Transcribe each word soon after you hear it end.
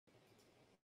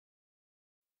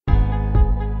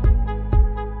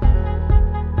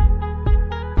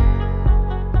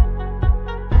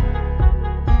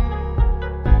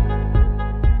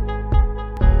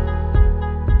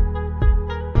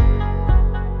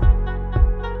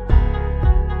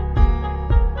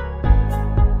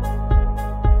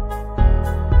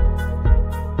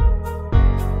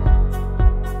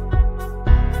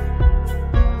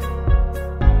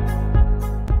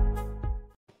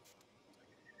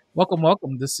Welcome,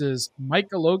 welcome. This is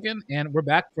Micah Logan, and we're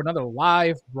back for another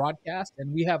live broadcast,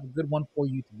 and we have a good one for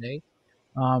you today.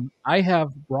 I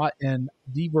have brought in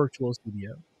the virtual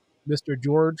studio, Mr.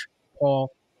 George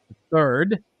Paul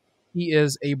III. He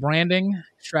is a branding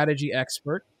strategy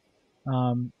expert.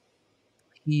 Um,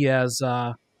 he has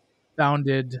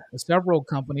founded several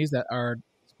companies that are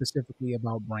specifically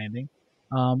about branding.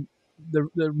 Um, the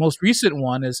most recent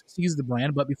one is Seize the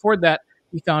Brand, but before that,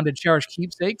 he founded Cherish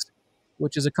Keepsakes,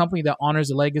 which is a company that honors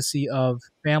the legacy of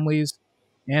families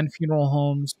and funeral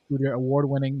homes through their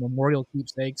award-winning memorial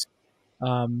keepsakes.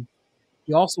 Um,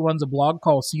 he also runs a blog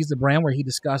called Seize the Brand, where he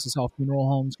discusses how funeral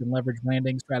homes can leverage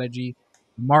branding strategy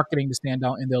and marketing to stand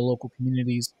out in their local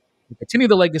communities and continue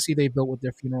the legacy they built with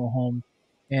their funeral home.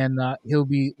 And he'll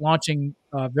be launching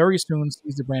very soon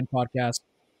Seize the Brand podcast,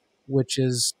 which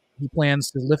is he plans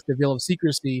to lift the veil of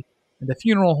secrecy in the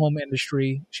funeral home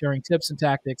industry, sharing tips and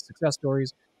tactics, success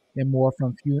stories, and more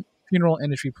from funeral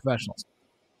industry professionals.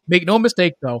 Make no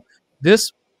mistake, though,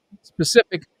 this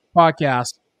specific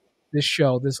podcast, this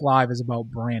show, this live is about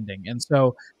branding. And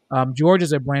so George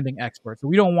is a branding expert. So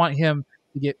we don't want him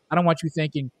to get, I don't want you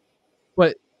thinking,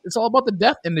 but it's all about the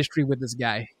death industry with this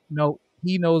guy. No,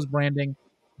 he knows branding,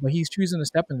 but he's choosing to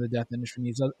step into the death industry.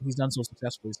 And he's done so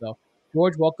successfully. So,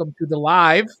 George, welcome to the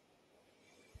live.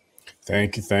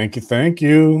 Thank you, thank you, thank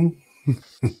you.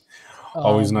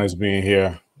 Always Um, nice being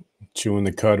here, chewing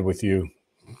the cud with you.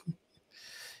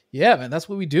 yeah, man, that's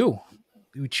what we do.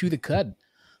 We chew the cud.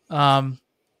 Um,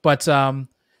 but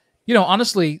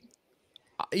honestly,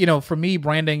 for me,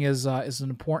 branding is an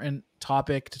important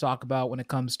topic to talk about when it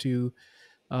comes to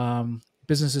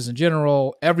businesses in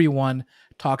general. Everyone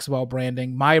talks about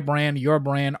branding. My brand, your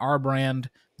brand, our brand,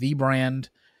 the brand.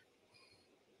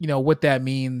 What that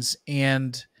means,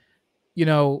 and you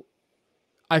know,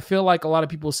 I feel like a lot of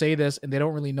people say this and they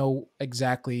don't really know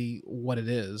exactly what it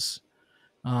is.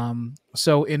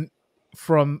 So, in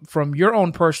from your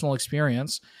own personal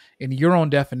experience, in your own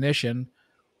definition,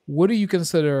 what do you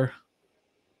consider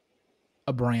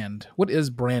a brand? What is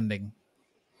branding?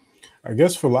 I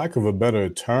guess for lack of a better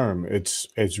term, it's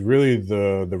really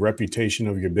the reputation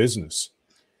of your business.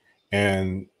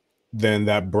 And then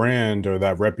that brand or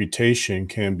that reputation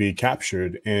can be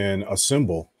captured in a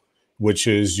symbol, which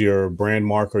is your brand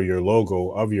mark or your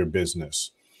logo of your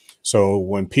business. So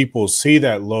when people see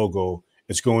that logo,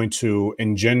 it's going to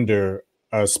engender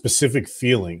a specific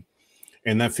feeling,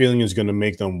 and that feeling is going to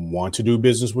make them want to do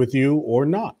business with you or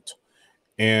not.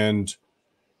 And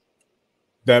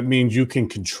that means you can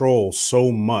control so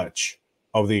much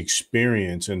of the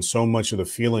experience and so much of the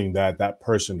feeling that that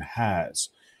person has.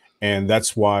 And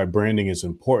that's why branding is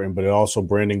important, but it also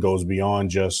branding goes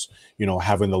beyond just,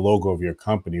 having the logo of your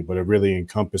company, but it really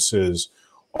encompasses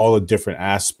all the different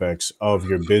aspects of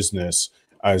your business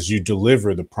as you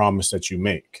deliver the promise that you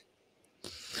make.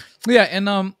 Yeah, and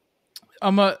I'm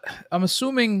a I'm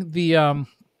assuming the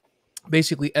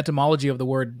basically etymology of the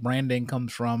word branding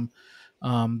comes from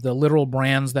the literal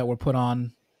brands that were put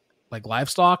on like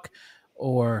livestock,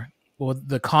 or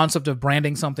the concept of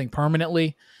branding something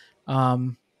permanently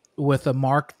um, with a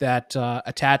mark that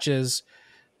attaches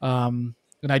an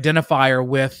identifier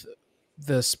with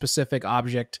the specific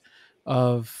object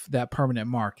of that permanent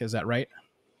mark. Is that right?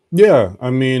 Yeah, I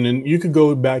mean, and you could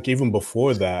go back even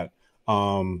before that,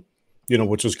 um,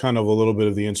 which was kind of a little bit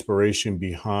of the inspiration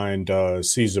behind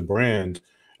Caesar brand,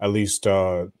 at least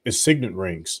is signet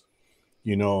rings.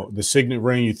 The signet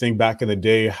ring, you think back in the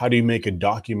day, how do you make a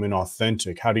document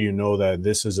authentic? How do you know that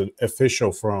this is an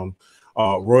official from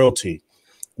royalty?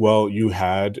 Well, you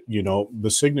had, the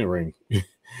signet ring.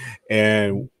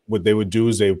 And what they would do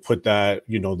is they would put that,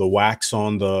 the wax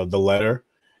on the letter,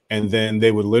 and then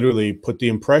they would literally put the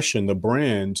impression, the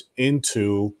brand,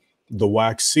 into the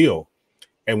wax seal.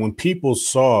 And when people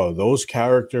saw those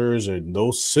characters and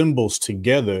those symbols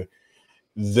together,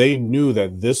 they knew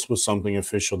that this was something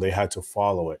official. They had to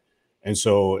follow it. And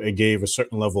so it gave a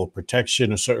certain level of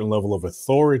protection, a certain level of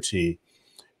authority.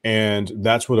 And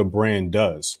that's what a brand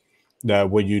does. That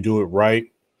when you do it right,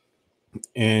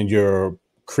 and you're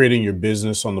creating your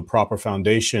business on the proper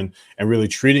foundation and really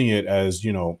treating it as,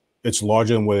 it's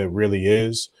larger than what it really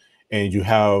is, and you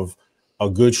have a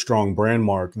good strong brand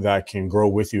mark that can grow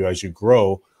with you as you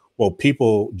grow, well,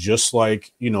 people, just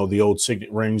like, the old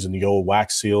signet rings and the old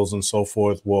wax seals and so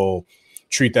forth, will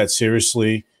treat that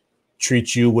seriously,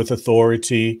 treat you with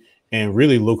authority, and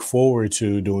really look forward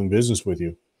to doing business with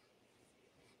you.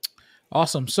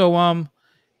 Awesome. So,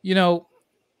 you know,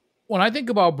 when I think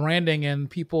about branding and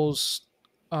people's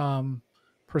um,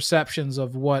 perceptions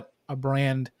of what a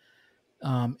brand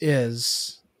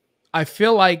is, I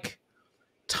feel like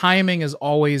timing is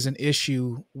always an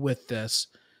issue with this.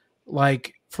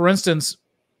 Like, for instance,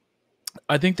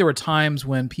 I think there were times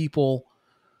when people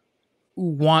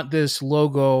want this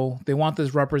logo, they want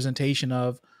this representation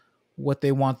of what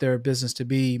they want their business to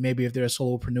be, maybe if they're a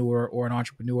solopreneur or an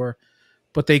entrepreneur,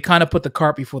 but they kind of put the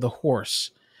cart before the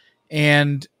horse.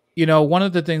 And, one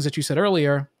of the things that you said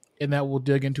earlier, and that we'll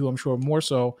dig into, I'm sure, more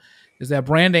so, is that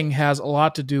branding has a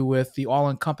lot to do with the all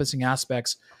encompassing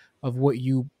aspects of what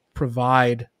you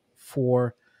provide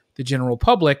for the general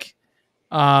public.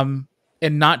 And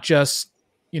not just,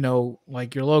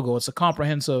 like your logo. It's a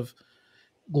comprehensive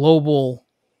global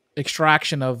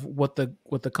extraction of what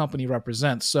the company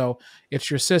represents. So it's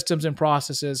your systems and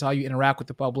processes, how you interact with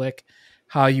the public,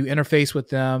 how you interface with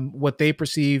them, what they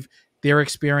perceive their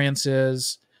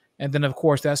experiences, and then of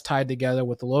course that's tied together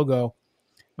with the logo.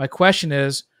 My question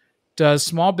is, does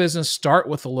small business start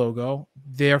with the logo,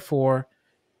 therefore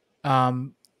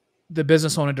um, the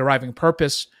business owner deriving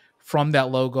purpose from that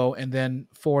logo and then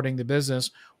forwarding the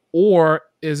business, or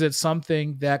is it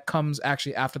something that comes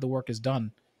actually after the work is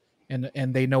done,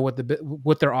 and they know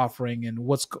what they're offering and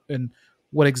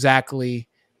what exactly,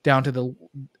 down to the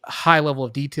high level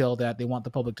of detail that they want the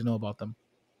public to know about them?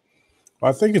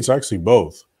 I think it's actually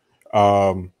both.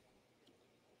 Um,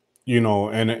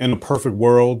 and in a perfect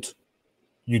world,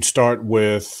 you'd start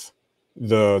with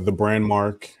the brand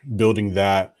mark, building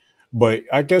that. But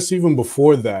I guess even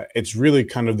before that, it's really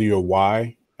kind of your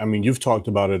why. I mean, you've talked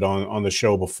about it on the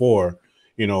show before.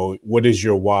 What is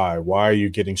your why? Why are you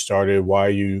getting started? Why are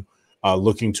you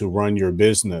looking to run your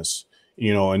business?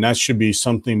 And that should be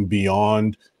something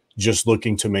beyond just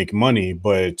looking to make money,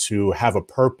 but to have a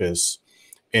purpose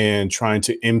and trying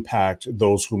to impact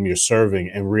those whom you're serving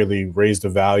and really raise the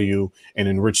value and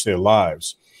enrich their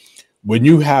lives. When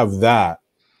you have that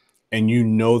and you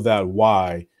know that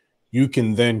why, you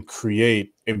can then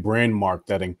create a brand mark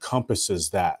that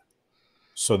encompasses that,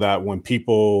 so that when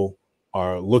people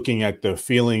are looking at the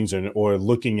feelings or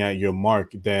looking at your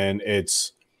mark, then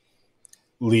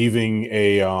leaving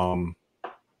a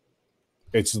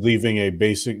it's leaving a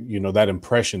basic, that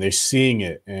impression. They're seeing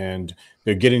it and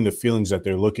they're getting the feelings that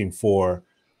they're looking for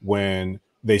when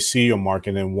they see your mark,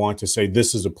 and then want to say,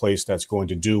 this is a place that's going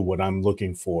to do what I'm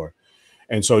looking for.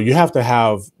 And so you have to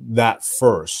have that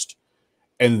first,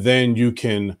 and then you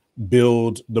can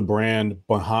build the brand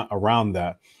behind around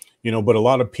that. But a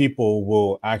lot of people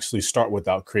will actually start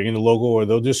without creating a logo, or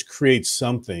they'll just create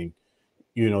something,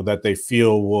 that they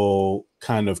feel will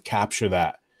kind of capture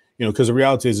that. Because the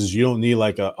reality is you don't need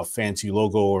like a fancy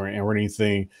logo or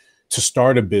anything to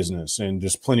start a business. And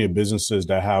there's plenty of businesses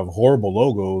that have horrible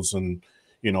logos and,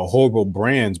 horrible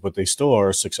brands, but they still are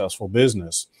a successful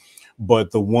business. But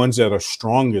the ones that are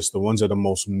strongest, the ones that are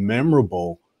most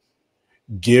memorable,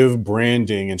 give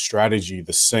branding and strategy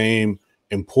the same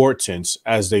importance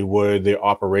as they would their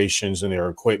operations and their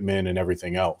equipment and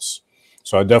everything else.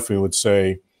 So I definitely would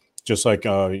say, just like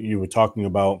you were talking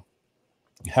about,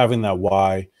 having that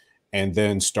why, and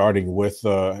then starting with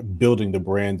building the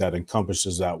brand that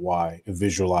encompasses that why and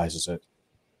visualizes it.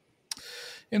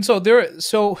 And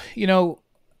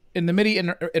in the many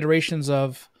iterations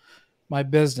of my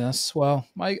business, well,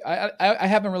 I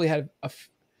haven't really had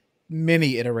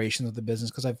many iterations of the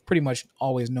business, because I've pretty much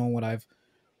always known what I've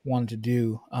wanted to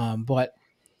do. But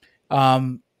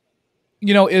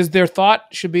is their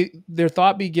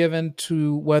thought be given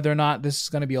to whether or not this is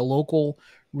going to be a local,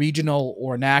 regional,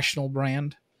 or national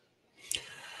brand?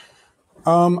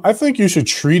 I think you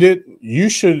should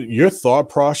your thought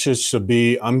process should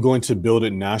be, I'm going to build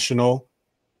it national.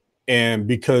 And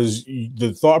because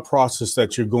the thought process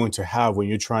that you're going to have when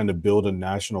you're trying to build a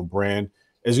national brand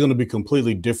is going to be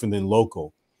completely different than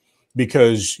local,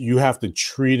 because you have to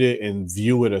treat it and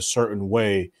view it a certain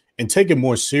way and take it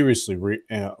more seriously,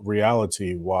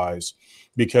 reality wise.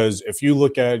 Because if you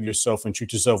look at yourself and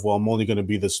treat yourself, well, I'm only going to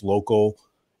be this local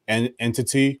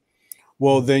entity,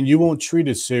 well, then you won't treat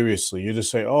it seriously. You just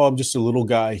say, oh, I'm just a little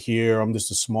guy here. I'm just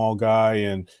a small guy.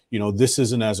 And, this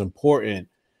isn't as important.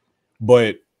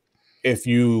 But if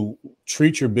you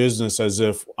treat your business as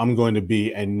if I'm going to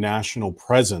be a national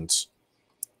presence,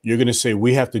 you're going to say,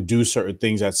 we have to do certain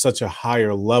things at such a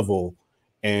higher level,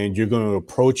 and you're going to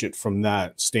approach it from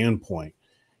that standpoint.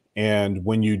 And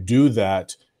when you do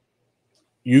that,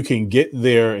 you can get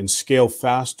there and scale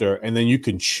faster, and then you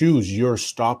can choose your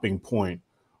stopping point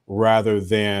rather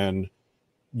than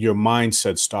your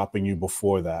mindset stopping you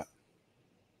before that.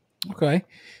 Okay.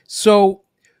 So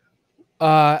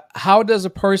how does a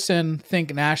person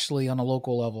think nationally on a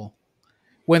local level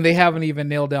when they haven't even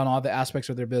nailed down all the aspects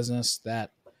of their business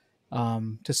that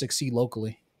to succeed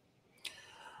locally?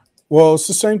 Well, it's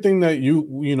the same thing that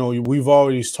you know we've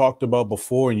always talked about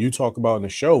before, and you talk about in the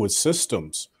show. It's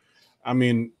systems. I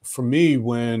mean, for me,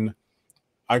 when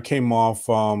I came off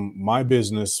my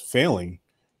business failing,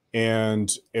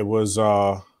 and it was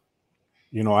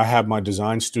you know, I had my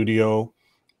design studio,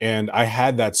 and I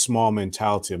had that small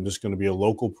mentality. I'm just going to be a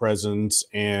local presence,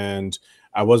 and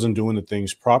I wasn't doing the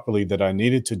things properly that I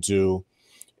needed to do,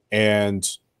 and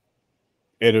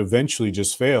it eventually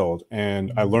just failed.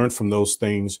 And I Mhm. learned from those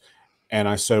things, and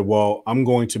I said, well, I'm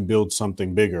going to build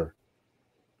something bigger.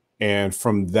 And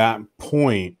from that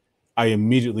point, I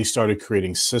immediately started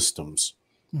creating systems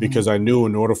Mhm. because I knew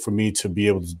in order for me to be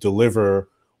able to deliver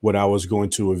what I was going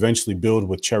to eventually build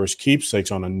with Cherished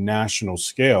Keepsakes on a national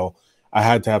scale, I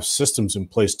had to have systems in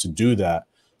place to do that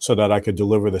so that I could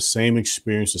deliver the same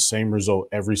experience, the same result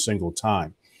every single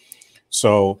time.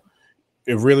 So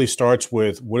it really starts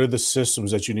with what are the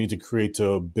systems that you need to create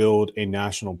to build a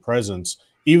national presence,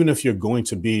 even if you're going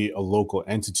to be a local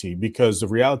entity. Because the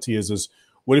reality is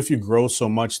what if you grow so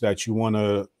much that you want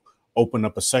to open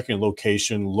up a second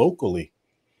location locally?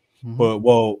 Mhm. But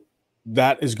well,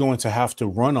 that is going to have to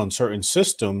run on certain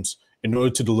systems in order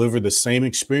to deliver the same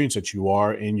experience that you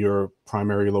are in your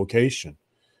primary location.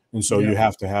 And so Yeah. you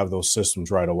have to have those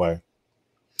systems right away.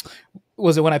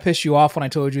 Was it when I pissed you off when I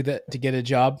told you that to get a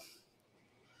job?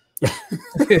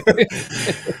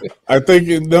 I think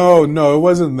no, no, it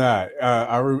wasn't that.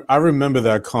 I remember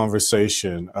that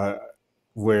conversation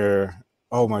where,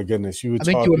 oh my goodness, you were I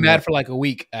think you were talking mad about, for like a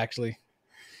week, actually.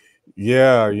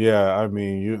 yeah, yeah. I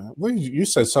mean, you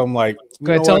said something like, you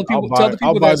Go ahead, know what, tell the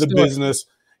I'll people buy that the story. business.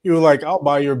 You were like, I'll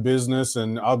buy your business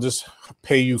and I'll just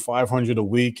pay you 500 a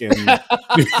week. And I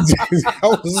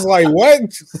was like, what?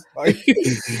 Like,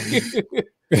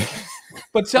 I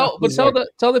But was like,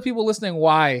 tell the people listening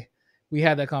why we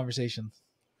had that conversation.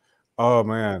 oh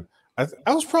man,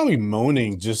 I was probably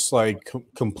moaning, just like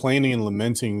complaining and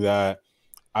lamenting that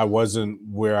I wasn't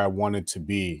where I wanted to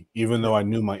be, even though I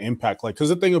knew my impact. Like, because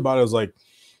the thing about it is like,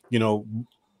 you know,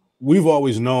 we've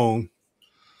always known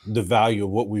the value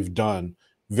of what we've done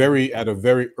very at a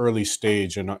very early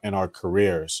stage in our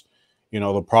careers. You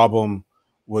know, the problem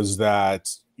was that,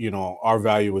 you know, our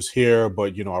value was here,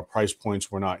 but you know, our price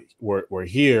points were not were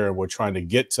here, and we're trying to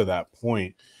get to that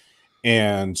point.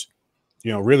 And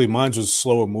you know, really mine was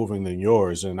slower moving than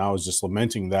yours. And I was just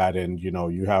lamenting that. And, you know,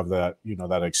 you have that, you know,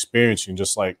 that experience. And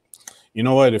just like, you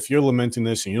know what, if you're lamenting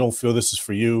this and you don't feel this is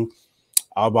for you,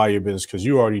 I'll buy your business because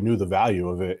you already knew the value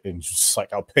of it. And just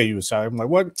like, I'll pay you a salary. I'm like,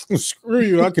 what? Screw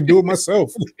you. I can do it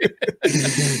myself.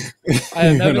 I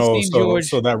have You never know, seen so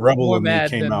George that rebel more in me mad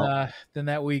came out. than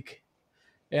that week.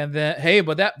 And then hey,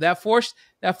 but that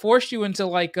forced you into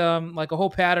like a whole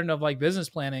pattern of like business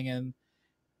planning and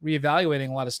reevaluating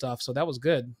a lot of stuff. So that was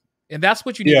good. And that's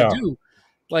what you need to Yeah. do.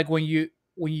 Like when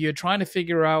you're trying to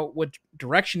figure out what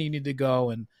direction you need to go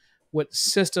and what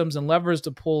systems and levers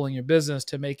to pull in your business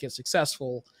to make it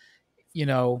successful, you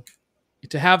know,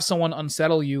 to have someone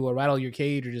unsettle you or rattle your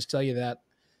cage or just tell you that,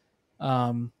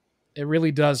 um, it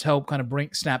really does help kind of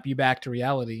bring snap you back to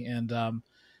reality. And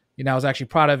I was actually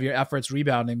proud of your efforts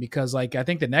rebounding because like I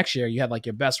think the next year you had like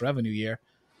your best revenue year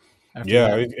after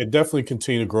Yeah. that. It definitely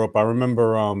continued to grow up. I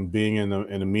remember being in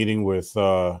a meeting with,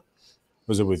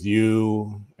 was it with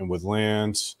you and with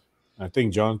Lance? I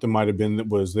think Jonathan might have been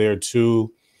was there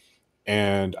too.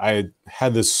 And I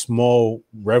had this small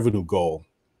revenue goal,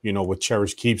 you know, with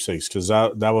Cherished Keepsakes because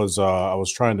that was I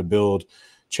was trying to build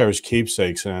Cherished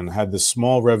Keepsakes and had this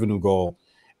small revenue goal,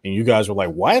 and you guys were like,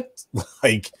 "What?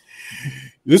 Like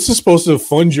this is supposed to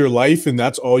fund your life, and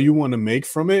that's all you want to make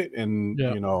from it?" And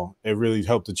Yeah. you know, it really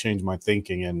helped to change my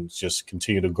thinking and just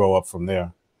continue to grow up from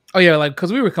there. Oh yeah, like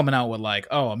because we were coming out with like,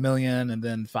 oh, 1 million and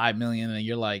then 5 million, and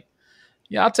you're like,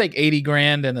 yeah, I'll take 80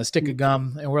 grand and a stick of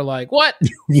gum, and we're like, what?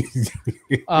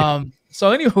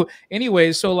 So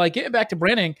anyway, so like getting back to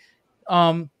branding,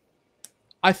 um,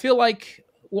 I feel like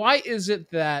why is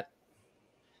it that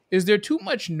is there too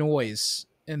much noise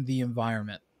in the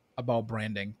environment about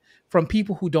branding from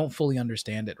people who don't fully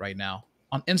understand it right now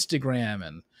on Instagram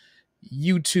and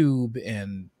YouTube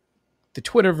and the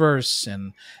Twitterverse,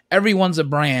 and everyone's a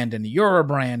brand and you're a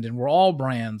brand and we're all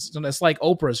brands. And it's like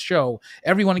Oprah's show.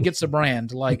 Everyone gets a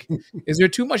brand. Like, is there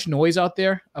too much noise out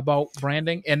there about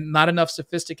branding and not enough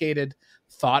sophisticated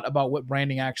thought about what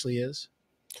branding actually is?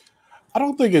 I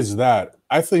don't think it's that.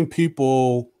 I think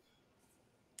people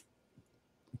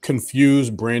confuse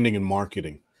branding and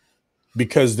marketing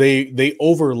because they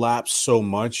overlap so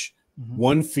much. Mm-hmm.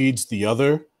 One feeds the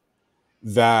other,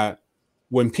 that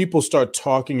when people start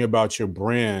talking about your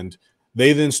brand,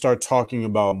 they then start talking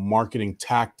about marketing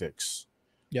tactics,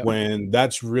 Yep. when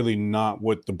that's really not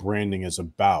what the branding is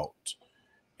about.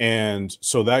 And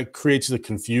so that creates the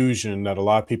confusion that a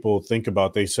lot of people think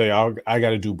about. They say, I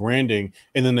got to do branding.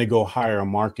 And then they go hire a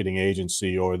marketing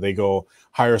agency, or they go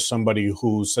hire somebody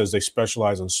who says they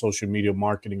specialize in social media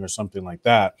marketing or something like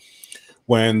that.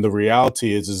 When the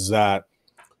reality is that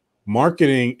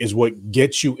marketing is what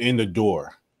gets you in the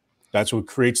door. That's what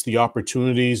creates the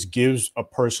opportunities, gives a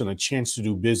person a chance to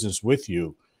do business with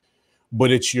you. But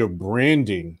it's your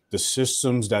branding, the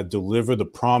systems that deliver the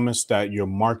promise that your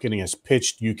marketing has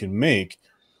pitched you can make,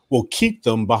 will keep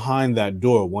them behind that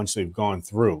door once they've gone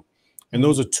through. And Mm.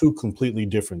 those are two completely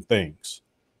different things.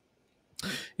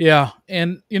 Yeah.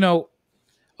 And,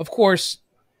 of course,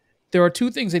 there are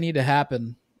two things that need to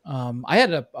happen. I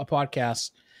had a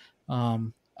podcast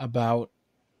about,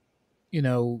 you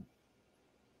know,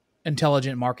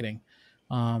 intelligent marketing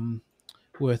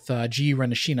with G.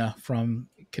 Renashina from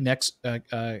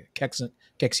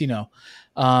Kexino.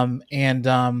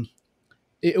 And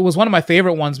it was one of my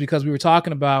favorite ones because we were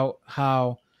talking about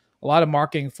how a lot of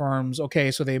marketing firms, okay,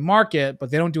 so they market,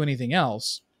 but they don't do anything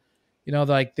else.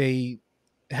 Like they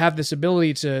have this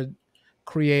ability to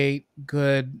create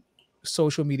good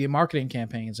social media marketing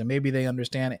campaigns, and maybe they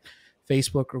understand it,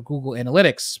 Facebook or Google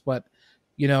Analytics, but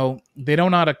they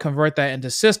don't know how to convert that into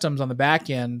systems on the back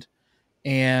end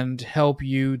and help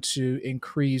you to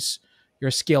increase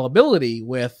your scalability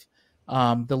with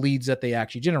the leads that they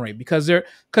actually generate, because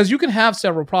you can have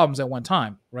several problems at one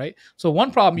time, right? So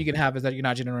one problem you can have is that you're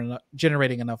not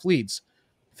generating enough leads.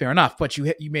 Fair enough, but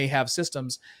you may have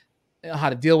systems how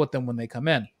to deal with them when they come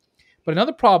in. But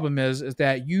another problem is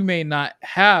that you may not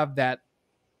have that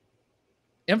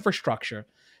infrastructure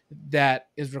that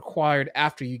is required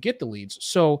after you get the leads.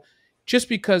 So just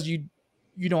because you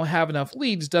don't have enough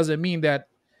leads doesn't mean that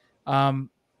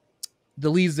the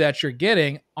leads that you're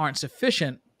getting aren't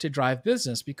sufficient to drive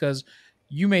business, because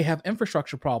you may have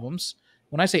infrastructure problems.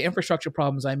 When I say infrastructure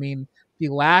problems, I mean the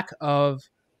lack of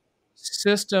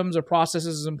systems or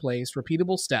processes in place,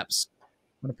 repeatable steps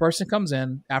when a person comes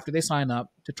in after they sign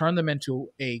up to turn them into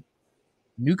a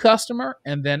new customer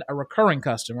and then a recurring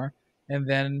customer, and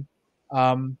then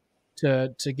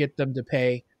to get them to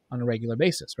pay on a regular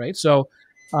basis, right? So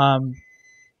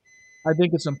I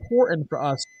think it's important for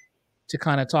us to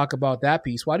kind of talk about that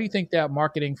piece. Why do you think that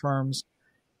marketing firms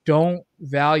don't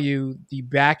value the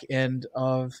back end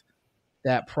of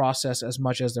that process as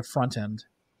much as the front end?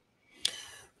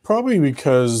 Probably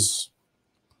because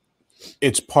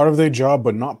it's part of their job,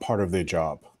 but not part of their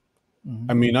job.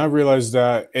 Mm-hmm. I mean, I realized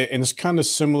that, and it's kind of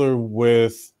similar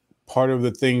with part of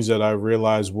the things that I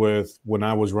realized with when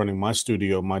I was running my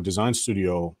studio, my design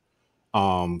studio,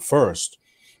 first,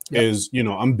 Yep. is,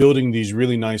 I'm building these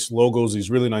really nice logos, these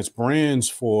really nice brands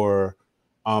for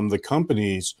the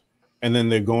companies, and then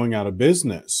they're going out of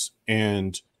business.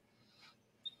 And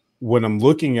when I'm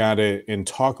looking at it and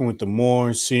talking with them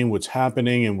more, seeing what's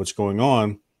happening and what's going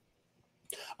on,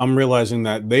 I'm realizing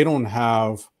that they don't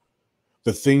have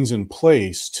the things in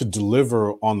place to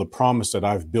deliver on the promise that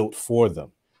I've built for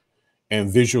them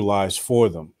and visualized for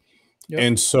them. Yep.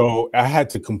 And so I had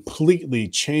to completely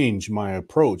change my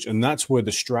approach. And that's where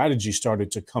the strategy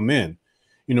started to come in.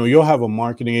 You'll have a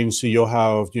marketing agency, you'll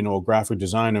have, a graphic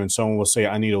designer, and someone will say,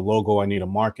 I need a logo, I need a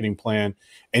marketing plan.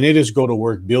 And they just go to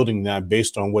work building that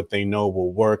based on what they know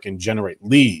will work and generate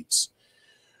leads.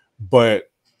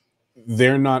 But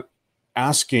they're not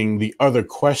asking the other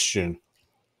question: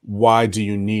 why do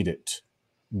you need it?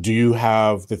 Do you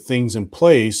have the things in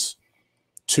place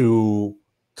to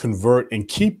convert and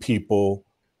keep people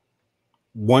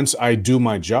once I do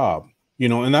my job?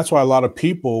 And that's why a lot of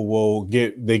people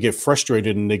get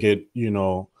frustrated and they get,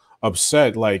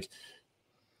 upset, like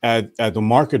at the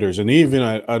marketers and even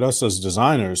at us as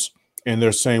designers. And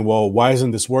they're saying, well, why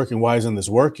isn't this working? Why isn't this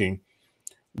working?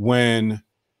 When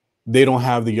they don't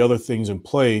have the other things in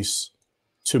place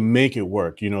to make it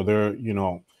work.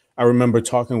 I remember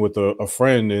talking with a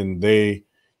friend, and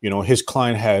his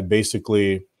client had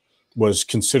basically was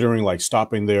considering like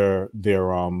stopping their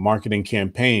marketing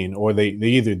campaign, or they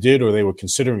either did or they were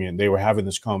considering it. They were having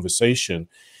this conversation,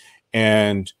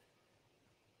 and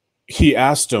he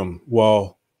asked him,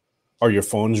 well, are your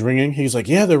phones ringing? He's like,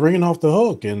 yeah, they're ringing off the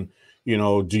hook. And,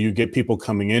 do you get people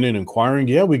coming in and inquiring?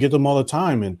 Yeah, we get them all the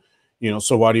time. And,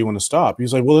 so why do you want to stop?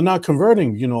 He's like, well, they're not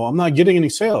converting, I'm not getting any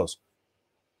sales.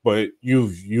 But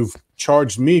you've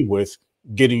charged me with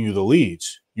getting you the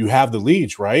leads. You have the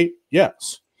leads, right?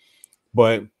 Yes.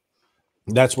 But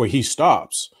that's where he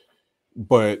stops.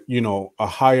 But, a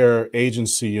higher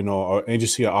agency, or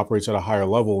agency that operates at a higher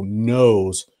level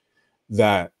knows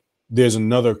that there's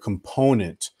another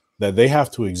component that they have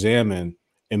to examine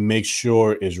and make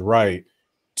sure is right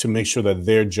to make sure that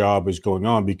their job is going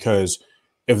on. Because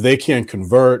if they can't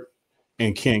convert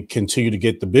and can't continue to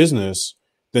get the business,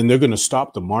 then they're going to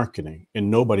stop the marketing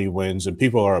and nobody wins. And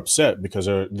people are upset because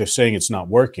they're saying it's not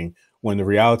working when the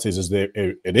reality is that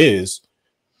it is,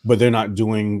 but they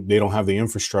don't have the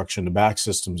infrastructure and the back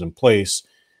systems in place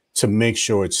to make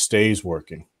sure it stays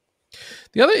working.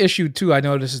 The other issue too I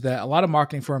noticed is that a lot of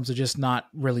marketing firms are just not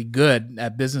really good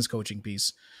at business coaching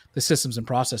piece, the systems and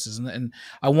processes, and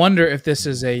I wonder if this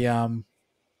is a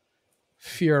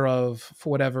fear of, for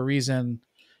whatever reason,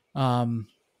 um,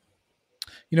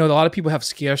 a lot of people have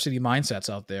scarcity mindsets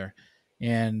out there,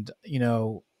 and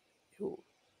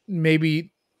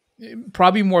maybe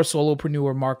probably more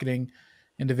solopreneur marketing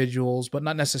individuals, but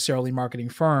not necessarily marketing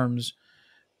firms.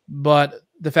 But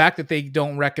the fact that they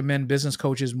don't recommend business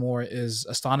coaches more is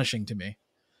astonishing to me.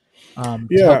 To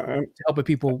help Yeah.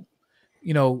 people,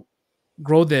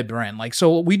 grow their brand. Like,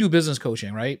 so we do business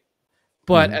coaching, right?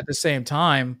 But Mhm. at the same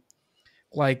time,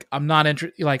 like, I'm not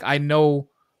interested. Like, I know,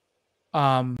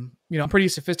 I'm pretty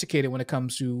sophisticated when it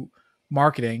comes to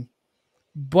marketing,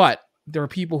 but there are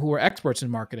people who are experts in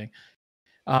marketing.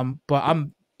 But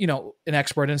I'm, an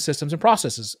expert in systems and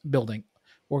processes building.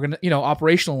 We're gonna,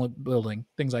 operational building,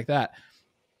 things like that.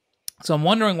 So I'm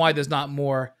wondering why there's not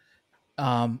more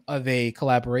of a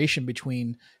collaboration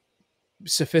between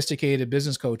sophisticated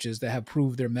business coaches that have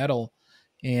proved their mettle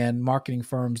and marketing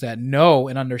firms that know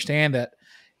and understand that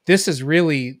this is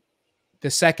really the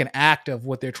second act of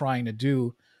what they're trying to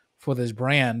do for this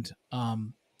brand,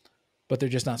 but they're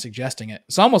just not suggesting it.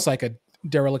 It's almost like a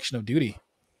dereliction of duty.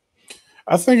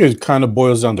 I think it kind of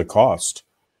boils down to cost.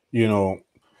 You know,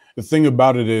 the thing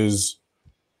about it is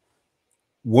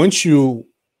once you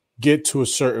get to a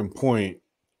certain point,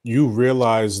 you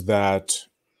realize that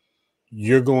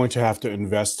you're going to have to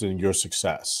invest in your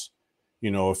success.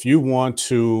 If you want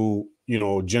to,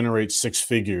 generate six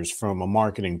figures from a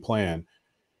marketing plan,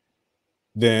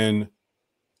 then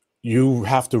you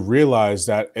have to realize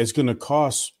that it's going to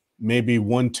cost maybe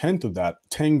 1/10 of that,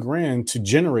 10 grand to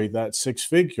generate that six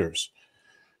figures.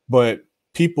 But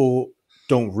people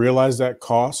don't realize that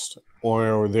cost,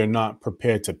 or they're not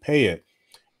prepared to pay it.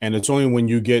 And it's only when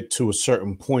you get to a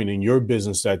certain point in your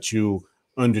business that you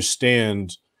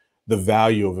understand the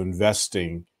value of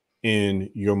investing in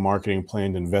your marketing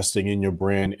plan, investing in your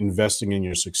brand, investing in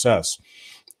your success.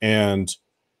 And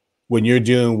when you're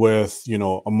dealing with,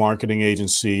 a marketing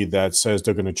agency that says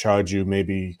they're going to charge you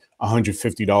maybe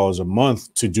 $150 a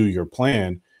month to do your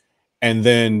plan, and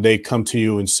then they come to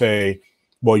you and say,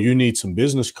 well, you need some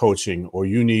business coaching, or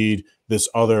you need this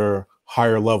other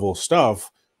higher level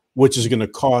stuff, which is going to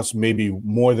cost maybe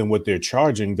more than what they're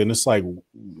charging, then it's like,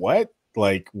 what?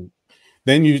 Like,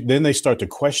 then they start to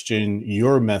question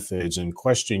your methods and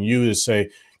question you to say,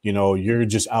 you're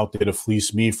just out there to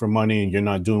fleece me for money and you're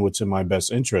not doing what's in my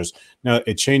best interest. Now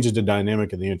it changes the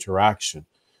dynamic of the interaction.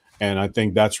 And I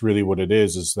think that's really what it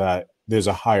is that there's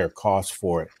a higher cost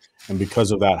for it. And because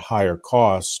of that higher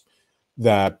cost,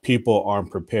 that people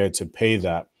aren't prepared to pay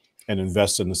that and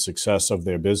invest in the success of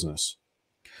their business.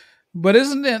 But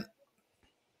isn't it,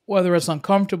 whether it's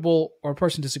uncomfortable or a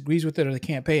person disagrees with it or they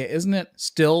can't pay it, isn't it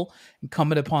still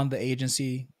incumbent upon the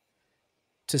agency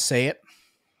to say it?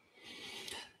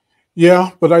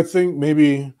 Yeah, but I think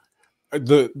maybe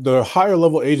the higher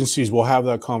level agencies will have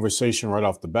that conversation right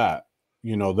off the bat.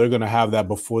 They're going to have that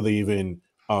before they even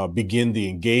begin the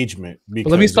engagement, But let me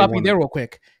because they stop you want to. there real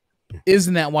quick.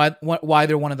 Isn't that why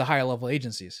they're one of the higher level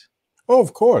agencies? Oh,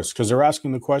 of course, because they're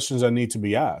asking the questions that need to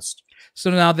be asked.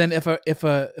 So now then, if a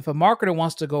marketer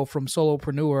wants to go from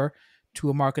solopreneur to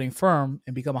a marketing firm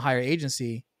and become a higher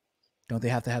agency, don't they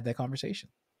have to have that conversation?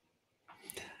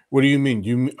 What do you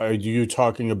mean? Are you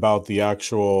talking about the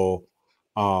actual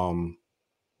um,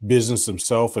 business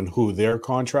themselves and who they're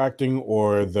contracting,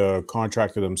 or the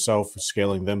contractor themselves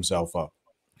scaling themselves up?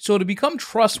 So to become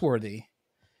trustworthy,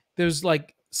 there's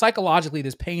like psychologically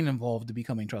there's pain involved to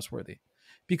becoming trustworthy,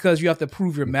 because you have to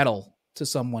prove your mettle to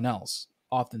someone else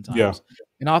Yeah, oftentimes.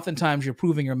 And oftentimes you're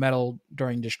proving your mettle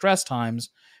during distress times,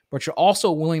 but you're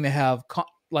also willing to have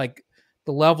like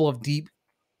the level of deep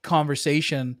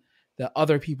conversation that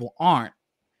other people aren't.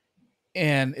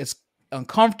 And it's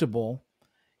uncomfortable,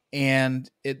 and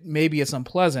it's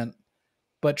unpleasant,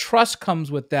 but trust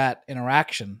comes with that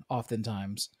interaction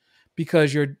oftentimes,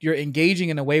 because you're engaging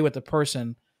in a way with the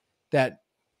person that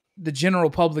the general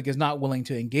public is not willing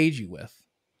to engage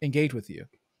with you.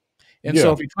 And so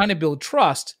yeah, if you're trying to build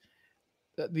trust,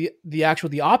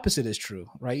 the opposite is true,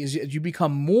 right? Is you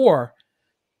become more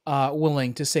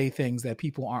willing to say things that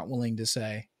people aren't willing to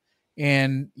say,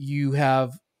 and you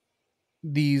have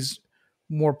these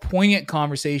more poignant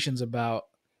conversations about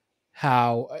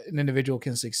how an individual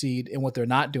can succeed in what they're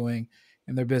not doing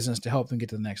in their business to help them get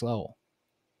to the next level.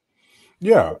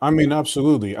 Yeah, I mean,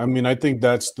 absolutely. I mean, I think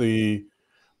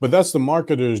but that's the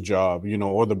marketer's job,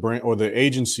 or the brand or the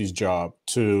agency's job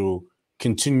to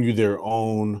continue their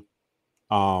own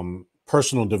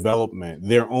personal development,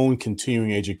 their own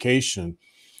continuing education,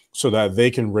 so that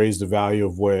they can raise the value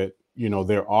of what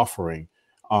they're offering.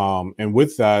 And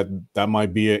with that, that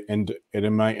might be it, and it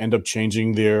might end up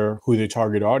changing who their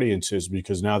target audience is,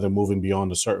 because now they're moving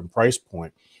beyond a certain price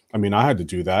point. I mean, I had to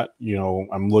do that.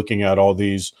 I'm looking at all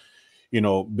these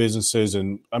businesses.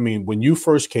 And I mean, when you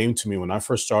first came to me, when I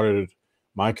first started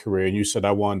my career, and you said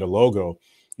I wanted a logo,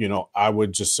 I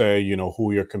would just say,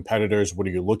 who are your competitors? What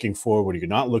are you looking for? What are you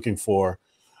not looking for?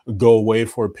 Go away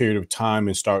for a period of time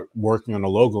and start working on a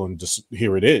logo, and just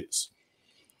here it is.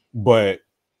 But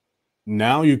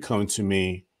now you come to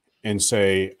me and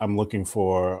say, I'm looking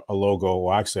for a logo.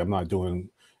 Well, actually, I'm not doing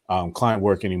client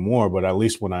work anymore, but at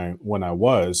least when I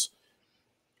was,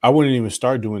 I wouldn't even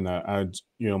start doing that.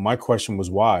 My question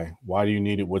was why? Why do you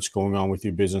need it? What's going on with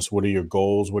your business? What are your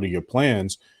goals? What are your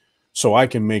plans? So I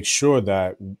can make sure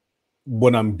that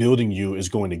what I'm building you is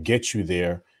going to get you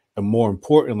there. And more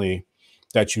importantly,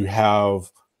 that you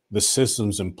have the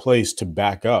systems in place to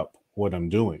back up what I'm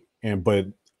doing. But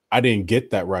I didn't get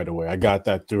that right away. I got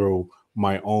that through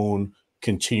my own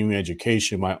continuing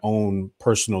education, my own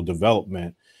personal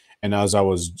development. And as I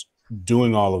was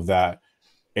doing all of that,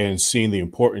 and seeing the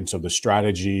importance of the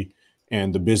strategy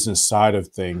and the business side of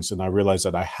things, and I realized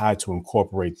that I had to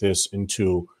incorporate this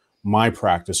into my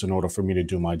practice in order for me to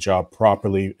do my job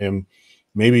properly and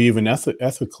maybe even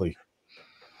ethically.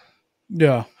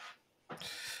 Yeah.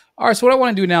 All right. So what I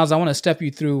want to do now is I want to step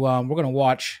you through. We're going to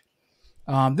watch.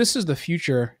 This is the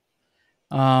future.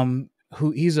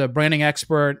 He's a branding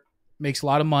expert, makes a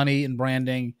lot of money in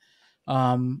branding.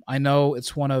 I know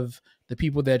it's one of the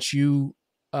people that you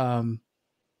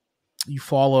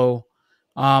follow,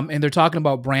 and they're talking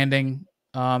about branding.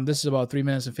 This is about 3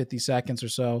 minutes and 50 seconds or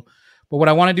so. But what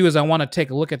I want to do is I want to take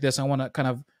a look at this. I want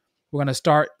to we're going to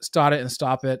start it and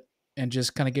stop it, and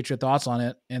just kind of get your thoughts on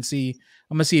it, and see.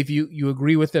 I'm going to see if you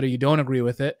agree with it or you don't agree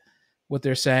with it, what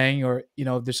they're saying, or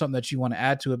if there's something that you want to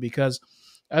add to it, because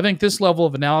I think this level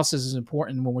of analysis is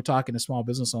important when we're talking to small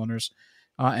business owners,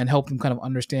 and help them kind of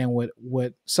understand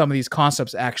what some of these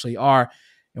concepts actually are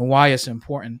and why it's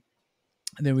important.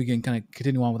 And then we can kind of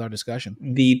continue on with our discussion.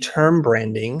 The term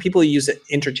branding, people use it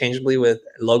interchangeably with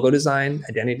logo design,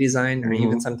 identity design, or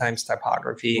even sometimes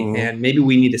typography. And maybe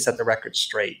we need to set the record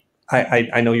straight.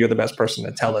 I know you're the best person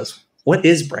to tell us, what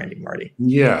is branding, Marty?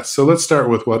 Yeah, so let's start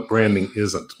with what branding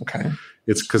isn't. Okay.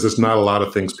 It's because it's not a lot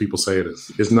of things people say it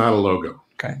is. It's not a logo.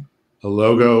 Okay. A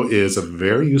logo is a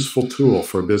very useful tool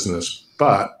for a business,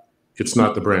 but it's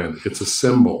not the brand. It's a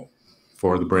symbol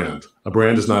for the brand. A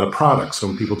brand is not a product. So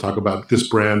when people talk about this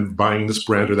brand, buying this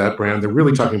brand or that brand, they're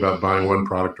really talking about buying one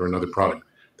product or another product.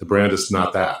 The brand is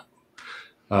not that.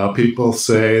 People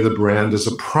say the brand is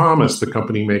a promise the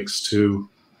company makes to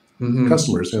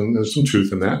customers, and there's some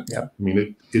truth in that. Yep. I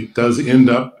mean, it does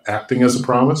end up acting as a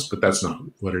promise, but that's not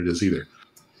what it is either.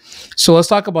 So let's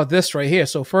talk about this right here.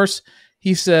 So first,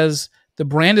 he says the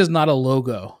brand is not a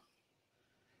logo.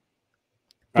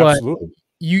 But Absolutely.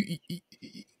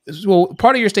 Well,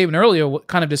 part of your statement earlier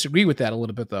kind of disagreed with that a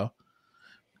little bit, though,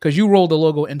 because you rolled the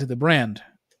logo into the brand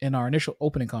in our initial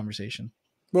opening conversation.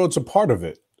 Well, it's a part of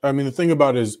it. I mean, the thing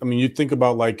about it is, I mean, you think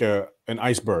about like an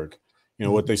iceberg.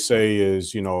 What they say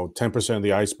is, 10% of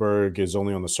the iceberg is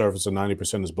only on the surface and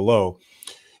 90% is below.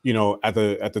 At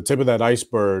the tip of that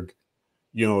iceberg,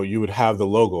 you would have the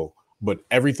logo, but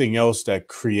everything else that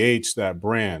creates that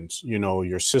brand,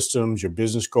 your systems, your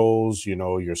business goals,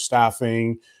 your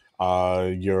staffing,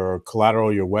 your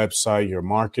collateral, your website, your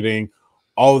marketing,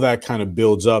 all of that kind of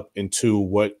builds up into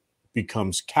what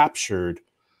becomes captured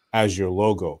as your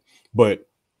logo. But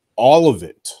all of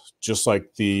it, just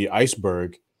like the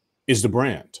iceberg, is the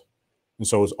brand. And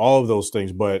so it's all of those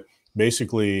things. But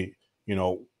basically,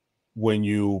 when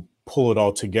you pull it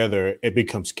all together, it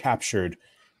becomes captured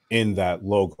in that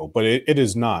logo. But it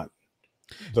is not.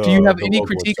 Do you have any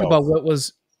critique about what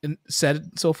was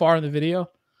said so far in the video?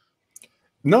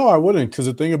 No, I wouldn't, because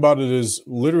the thing about it is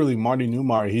literally Marty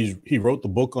Neumeyer, he wrote the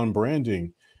book on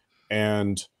branding,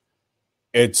 and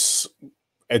it's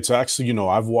actually,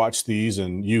 I've watched these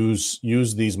and use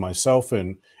these myself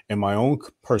in my own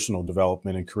personal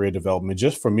development and career development,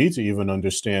 just for me to even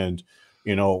understand,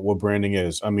 what branding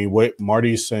is. I mean, what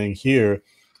Marty's saying here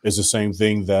is the same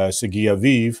thing that Sagi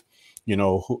Aviv,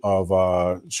 of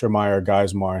Shermeyer,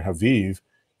 Geismar, and Haviv,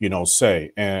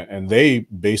 say, and they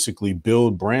basically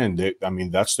build brand. I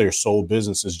mean, that's their sole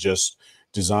business, is just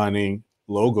designing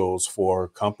logos for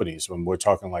companies. When we're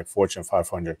talking like Fortune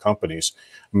 500 companies,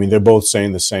 I mean, they're both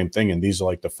saying the same thing, and these are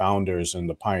like the founders and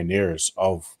the pioneers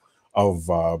of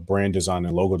brand design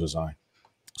and logo design.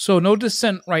 So no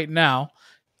dissent right now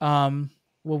with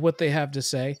what they have to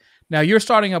say. Now you're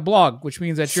starting a blog, which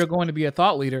means that you're going to be a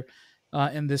thought leader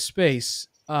in this space.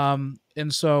 And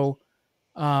so,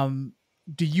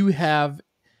 do you have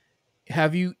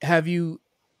you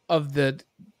of the,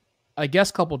 I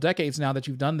guess, couple decades now that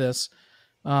you've done this,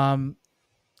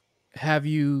 have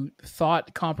you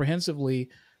thought comprehensively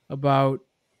about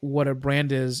what a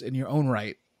brand is in your own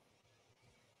right?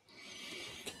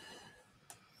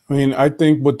 I mean, I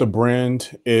think what the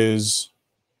brand is,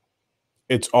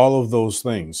 it's all of those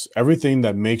things. Everything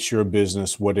that makes your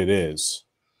business what it is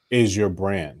your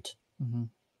brand. Mm-hmm.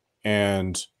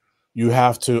 And you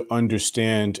have to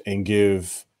understand and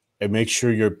give and make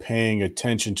sure you're paying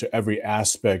attention to every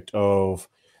aspect of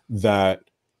that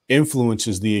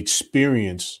influences the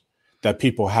experience that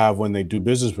people have when they do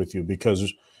business with you.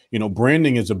 Because,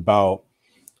 branding is about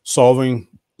solving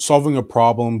a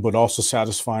problem, but also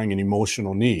satisfying an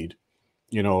emotional need.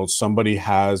 Somebody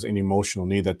has an emotional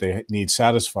need that they need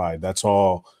satisfied. That's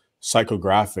all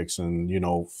psychographics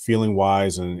and, feeling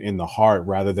wise and in the heart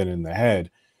rather than in the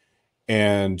head.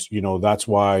 And, that's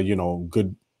why,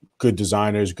 good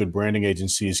designers, good branding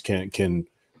agencies can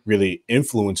really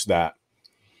influence that.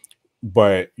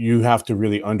 But you have to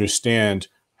really understand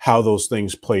how those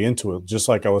things play into it. Just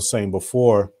like I was saying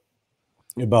before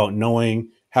about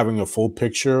having a full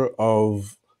picture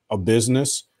of a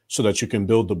business so that you can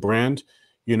build the brand.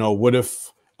 What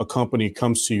if a company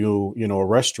comes to you, a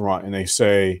restaurant, and they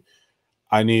say,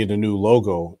 I need a new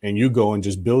logo, and you go and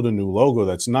just build a new logo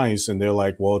that's nice. And they're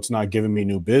like, well, it's not giving me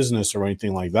new business or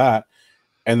anything like that.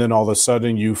 And then all of a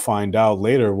sudden you find out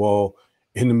later, well,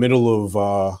 in the middle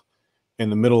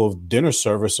of dinner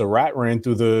service, a rat ran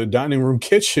through the dining room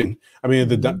kitchen. I mean,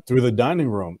 through the dining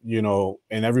room,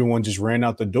 and everyone just ran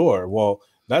out the door. Well,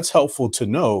 that's helpful to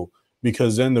know,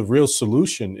 because then the real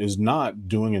solution is not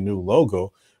doing a new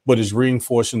logo, but is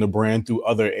reinforcing the brand through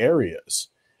other areas.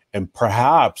 And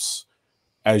perhaps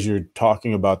as you're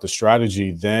talking about the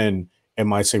strategy, then it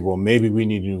might say, well, maybe we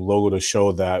need a new logo to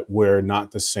show that we're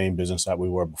not the same business that we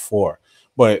were before.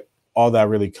 But all that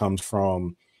really comes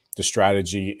from the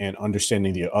strategy and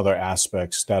understanding the other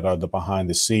aspects that are the behind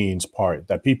the scenes part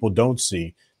that people don't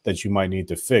see, that you might need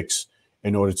to fix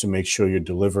in order to make sure you're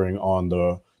delivering on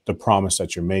the promise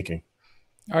that you're making.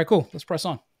 All right, cool. Let's press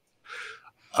on.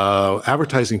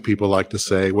 Advertising people like to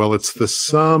say, well, it's the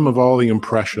sum of all the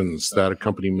impressions that a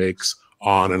company makes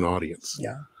on an audience.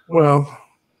 Yeah. Well,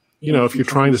 if you're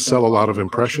trying to sell a lot of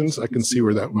impressions, I can see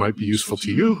where that might be useful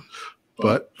to you.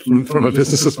 But from a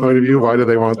business's point of view, why do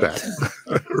they want that?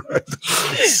 Right?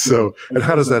 So, and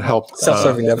how does that help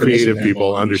creative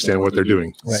people understand what they're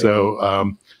doing? Right.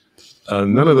 So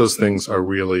none of those things are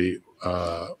really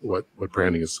what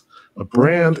branding is. A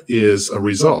brand is a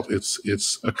result.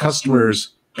 It's a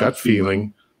customer's gut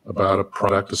feeling about a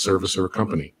product, a service, or a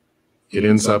company. It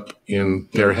ends up in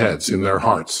their heads, in their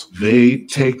hearts. They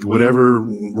take whatever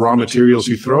raw materials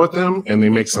you throw at them, and they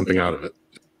make something out of it.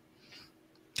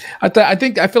 I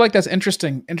feel like that's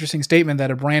interesting statement,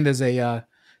 that a brand is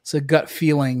it's a gut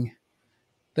feeling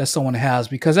that someone has,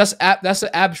 because that's an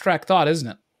abstract thought, isn't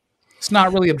it? It's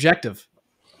not really objective.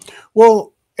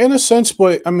 Well, in a sense,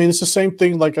 but I mean, it's the same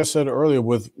thing, like I said earlier,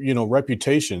 with,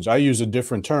 reputations. I use a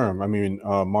different term. I mean,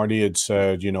 Marty had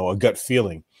said, a gut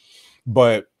feeling.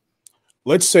 But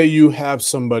let's say you have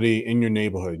somebody in your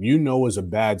neighborhood, is a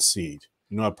bad seed.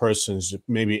 A person's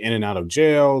maybe in and out of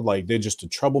jail, like they're just a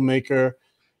troublemaker.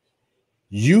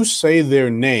 You say their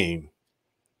name,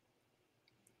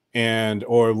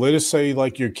 or let us say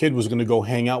like your kid was going to go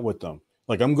hang out with them.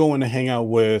 Like, I'm going to hang out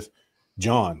with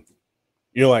John.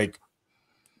 You're like,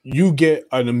 you get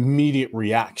an immediate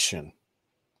reaction,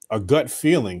 a gut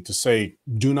feeling to say,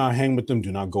 do not hang with them.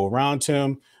 Do not go around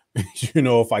him.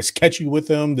 If I catch you with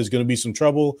him, there's going to be some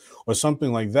trouble or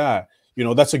something like that.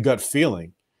 That's a gut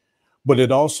feeling. But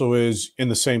it also is in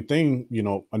the same thing,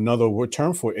 another word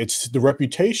term for it. It's the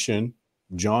reputation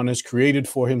John has created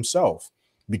for himself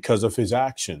because of his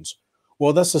actions.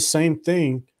 Well, that's the same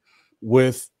thing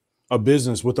with a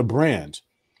business, with a brand.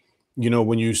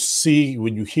 When you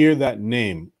hear that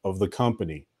name of the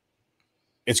company,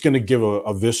 it's going to give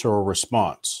a visceral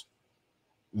response.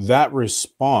 That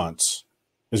response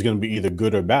is going to be either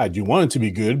good or bad. You want it to be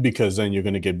good because then you're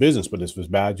going to get business, but if it's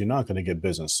bad, you're not going to get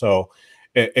business. So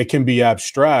it can be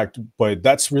abstract, but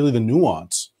that's really the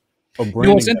nuance of You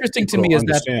know, what's branding that interesting to people me don't is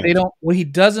that understand. they don't. What he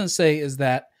doesn't say is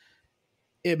that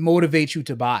it motivates you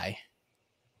to buy.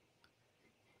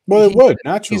 Well, it He would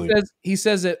naturally. he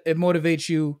says it motivates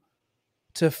you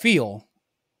to feel,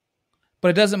 but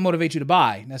it doesn't motivate you to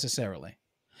buy necessarily.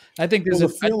 I think Well,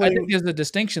 there's the I think feeling, there's a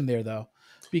distinction there though, I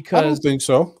don't because think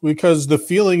so, because the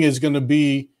feeling is going to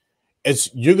be,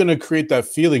 you're going to create that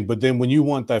feeling, but then when you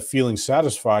want that feeling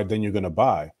satisfied, then you're going to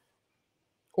buy.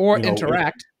 or You know,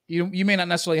 interact. You may not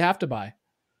necessarily have to buy.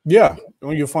 yeah,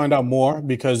 when you find out more,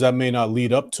 because that may not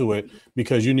lead up to it,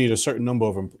 because you need a certain number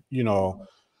of,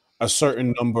 a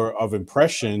certain number of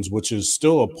impressions, which is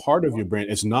still a part of your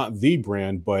brand. It's not the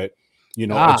brand, but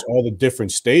Ah, it's all the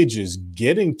different stages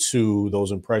getting to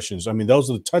those impressions. I mean, those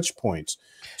are the touch points.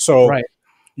 So, right.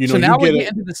 So you now we get get it.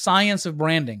 into the science of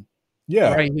branding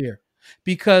Yeah. right here,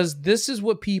 because this is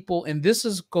what people, and this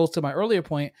is goes to my earlier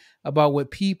point about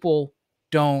what people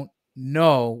don't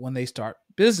know when they start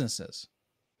businesses.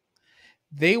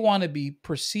 They want to be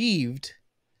perceived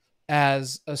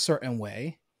as a certain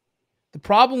way. The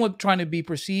problem with trying to be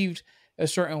perceived a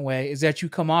certain way is that you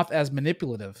come off as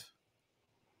manipulative.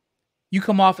 You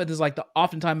come off as like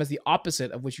oftentimes as the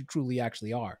opposite of what you truly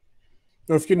actually are.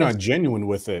 Or if you're And, not genuine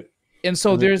with it. and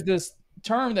so And it- there's this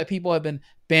term that people have been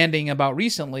banding about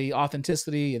recently,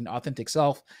 authenticity and authentic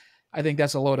self. I think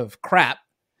that's a load of crap.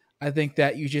 I think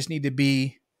that you just need to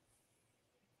be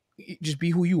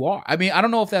who you are. I mean, I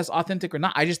don't know if that's authentic or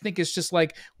not. I just think it's just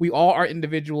like we all are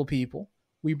individual people.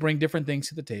 We bring different things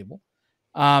to the table.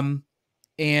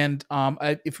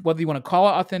 If whether you want to call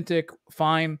it authentic,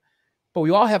 fine, but we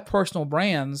all have personal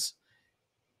brands.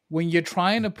 When you're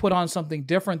trying to put on something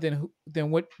different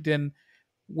than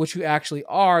what you actually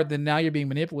are, then now you're being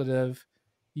manipulative.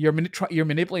 You're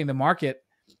manipulating the market,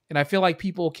 and I feel like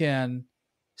people can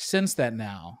sense that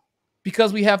now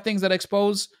because we have things that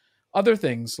expose other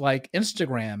things like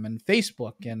Instagram and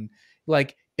Facebook, and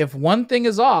like if one thing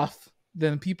is off,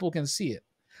 then people can see it.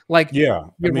 Like yeah, I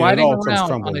you're mean, it riding all comes around on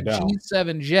a crumbling down.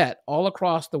 G7 jet all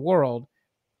across the world,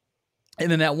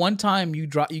 and then at one time you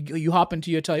hop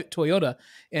into your Toyota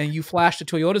and you flash the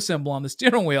Toyota symbol on the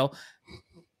steering wheel,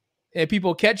 and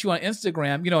people catch you on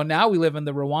Instagram. Now we live in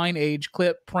the rewind age,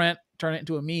 clip, print, turn it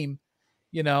into a meme.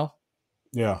 You know,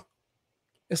 Yeah.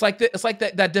 it's like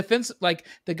that defense, like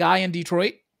the guy in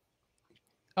Detroit,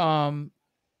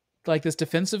 like this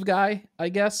defensive guy, I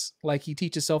guess, like he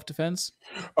teaches self-defense.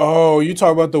 Oh, you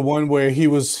talk about the one where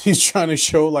he's trying to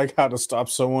show like how to stop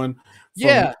someone from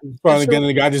Yeah. trying again, and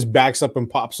the guy just backs up and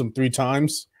pops him 3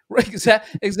 times. Right,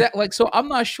 exactly. Like, so I'm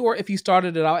not sure if he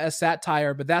started it out as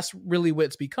satire, but that's really what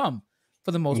it's become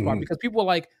for the most part, Mhm. because people are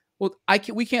like, well,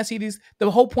 we can't see these. The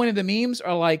whole point of the memes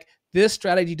are like, this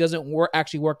strategy doesn't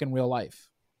actually work in real life.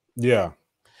 Yeah.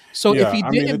 So if Yeah. he I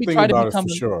mean, the didn't thing try to about it become,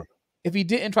 for sure. if he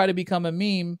didn't try to become a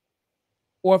meme,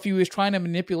 or if he was trying to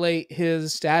manipulate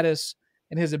his status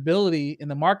and his ability in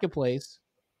the marketplace,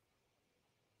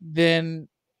 then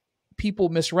people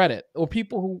misread it, or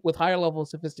people who with higher level of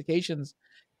sophistications,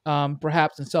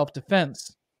 perhaps in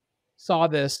self-defense, saw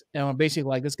this and were basically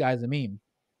like, this guy's a meme.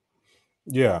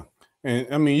 Yeah. And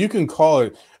I mean, you can call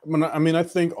it, I mean, I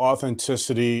think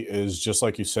authenticity is just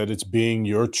like you said, it's being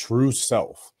your true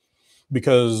self.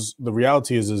 Because the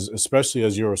reality is especially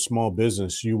as you're a small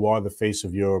business, you are the face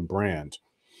of your brand.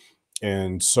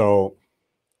 And so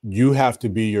you have to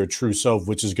be your true self,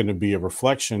 which is going to be a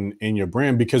reflection in your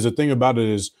brand. Because the thing about it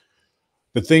is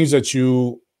the things that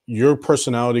your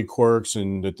personality quirks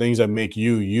and the things that make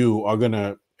you are going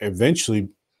to eventually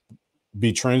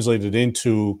be translated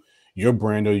into your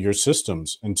brand or your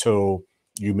systems until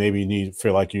you maybe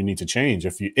feel like you need to change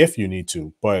if you need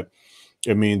to. But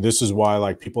I mean, this is why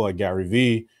like people like Gary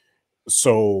Vee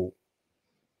so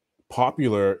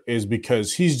popular, is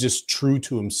because he's just true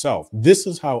to himself. This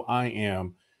is how I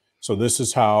am. So this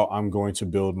is how I'm going to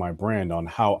build my brand on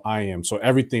how I am. So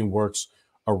everything works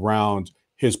around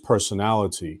his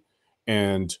personality.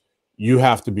 And you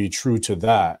have to be true to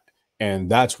that. And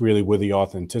that's really where the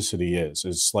authenticity is.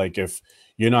 It's like if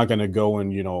you're not going to go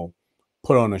and,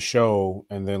 put on a show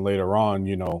and then later on,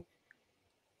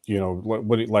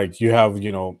 like you have,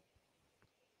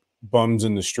 bums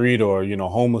in the street or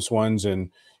homeless ones,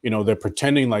 and they're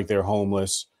pretending like they're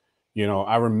homeless.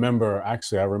 I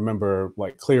remember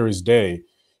like clear as day,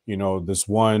 this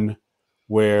one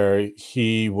where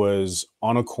he was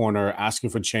on a corner asking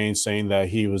for change, saying that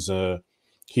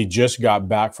he just got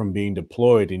back from being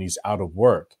deployed and he's out of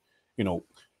work,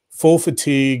 full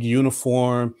fatigue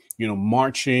uniform,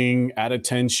 marching at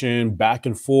attention back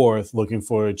and forth looking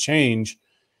for a change.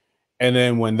 And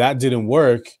then when that didn't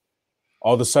work,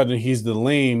 all of a sudden he's the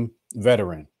lame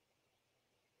veteran.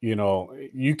 you know,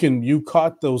 you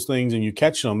caught those things and you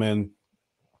catch them, and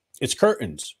it's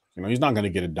curtains. You know, he's not going to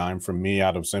get a dime from me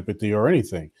out of sympathy or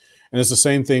anything. And it's the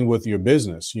same thing with your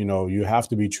business. You know, you have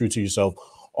to be true to yourself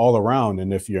all around.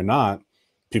 And if you're not,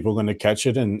 people are going to catch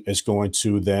it, and it's going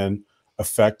to then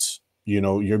affect, you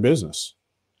know, your business.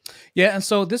 Yeah. And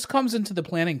so this comes into the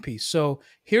planning piece. So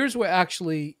here's where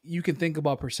actually you can think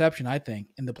about perception, I think,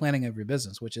 in the planning of your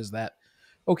business, which is that,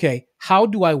 okay, how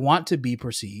do I want to be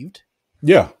perceived?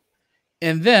 Yeah.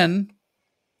 And then,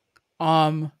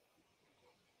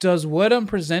 does what I'm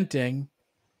presenting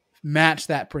match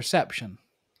that perception?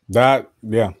 That's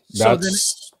So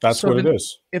what then it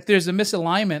is. If there's a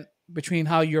misalignment between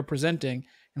how you're presenting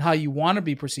and how you want to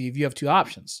be perceived, you have two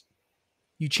options.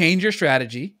 You change your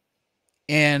strategy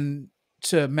and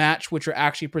to match what you're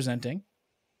actually presenting,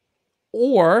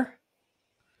 or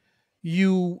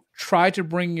you try to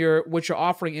bring what you're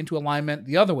offering into alignment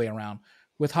the other way around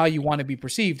with how you want to be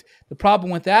perceived. The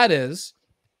problem with that is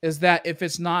that if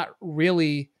it's not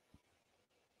really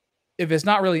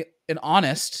an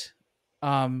honest,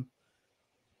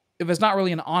 if it's not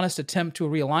really an honest attempt to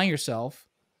realign yourself,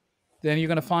 then you're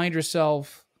going to find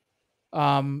yourself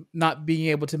not being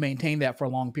able to maintain that for a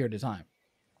long period of time.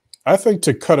 I think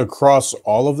to cut across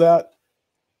all of that,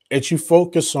 it's you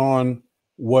focus on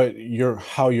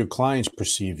how your clients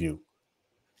perceive you,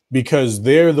 because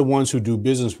they're the ones who do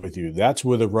business with you. That's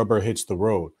where the rubber hits the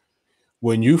road.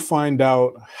 When you find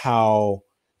out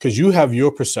because you have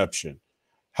your perception,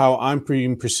 how I'm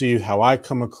being perceived, how I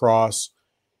come across,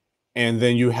 and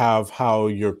then you have how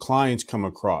your clients come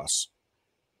across.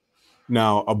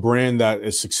 Now, a brand that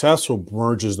is successful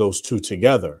merges those two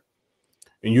together,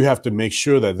 and you have to make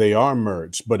sure that they are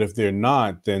merged. But if they're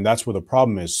not, then that's where the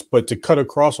problem is. But to cut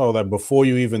across all that before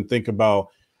you even think about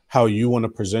how you want to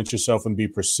present yourself and be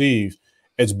perceived,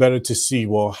 it's better to see,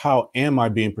 well, how am I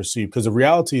being perceived? Because the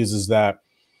reality is that,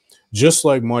 just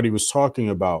like Marty was talking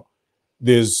about,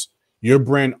 your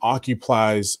brand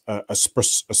occupies a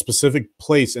specific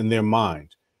place in their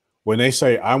mind. When they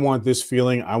say, I want this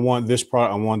feeling, I want this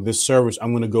product, I want this service,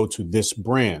 I'm going to go to this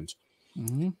brand.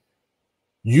 Mm-hmm.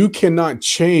 You cannot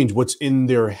change what's in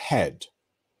their head.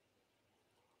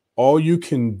 All you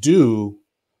can do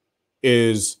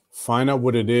is find out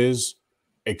what it is,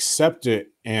 accept it,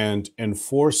 and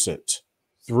enforce it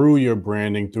through your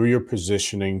branding, through your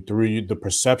positioning, through the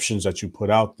perceptions that you put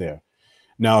out there.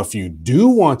 Now, if you do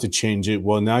want to change it,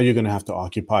 well, now you're going to have to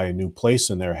occupy a new place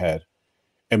in their head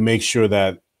and make sure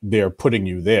that they're putting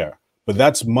you there. But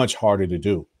that's much harder to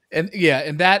do. And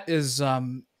that is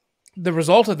the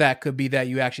result of that could be that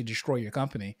you actually destroy your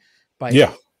company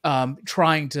by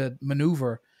trying to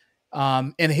maneuver.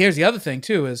 And here's the other thing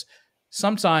too, is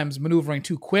sometimes maneuvering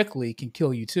too quickly can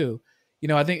kill you too. You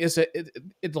know, I think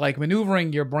it's like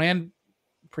maneuvering your brand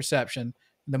perception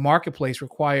in the marketplace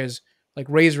requires like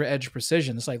razor edge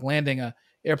precision. It's like landing an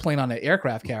airplane on an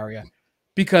aircraft carrier,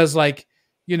 because like,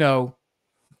 you know,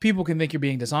 people can think you're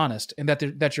being dishonest and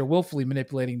that you're willfully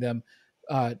manipulating them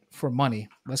for money.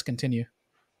 Let's continue.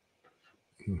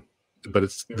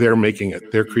 But they're making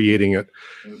it, they're creating it.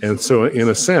 And so in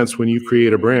a sense, when you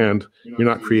create a brand, you're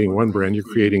not creating one brand, you're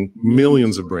creating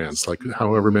millions of brands, like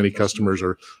however many customers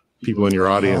or people in your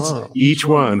audience. Each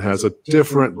one has a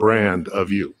different brand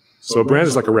of you. So a brand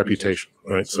is like a reputation,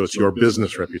 right? So it's your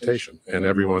business reputation, and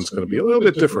everyone's going to be a little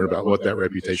bit different about what that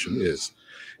reputation is.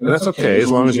 And that's okay,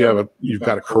 as long as you've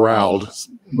got it corralled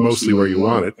mostly where you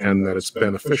want it, and that it's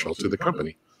beneficial to the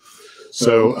company.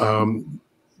 So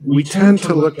we tend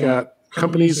to look at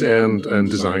companies and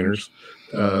designers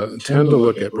tend to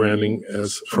look at branding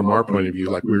as, from our point of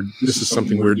view, like this is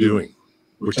something we're doing.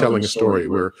 We're telling a story.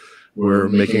 We're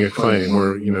making a claim.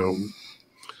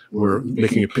 We're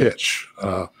making a pitch.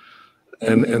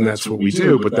 And that's what we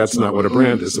do, but that's not what a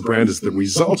brand is. A brand is the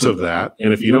result of that.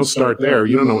 And if you don't start there,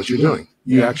 you don't know what you're doing.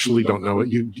 You actually don't know what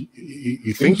you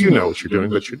think you know what you're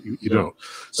doing, but you don't.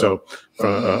 So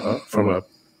from a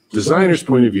designer's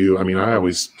point of view, I mean, I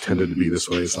always tended to be this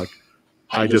way. It's like,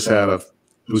 it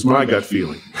was my gut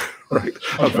feeling, right,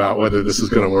 about whether this is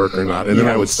going to work or not. And then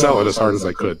I would sell it as hard as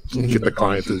I could to get the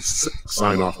client to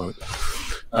sign off on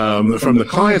it. From the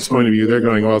client's point of view, they're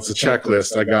going, well, it's a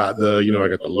checklist. I got the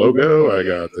logo, I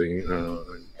got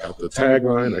the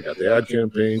tagline, I got the ad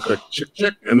campaign,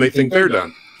 check, and they think they're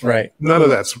done. Right. None of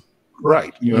that's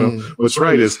right. What's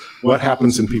right is what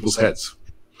happens in people's heads.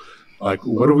 Like,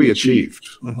 what have we achieved?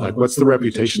 Like, what's the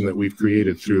reputation that we've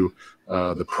created through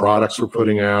the products we're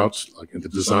putting out, like the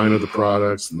design of the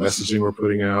products, the messaging we're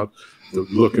putting out, the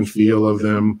look and feel of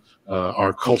them,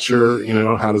 our culture,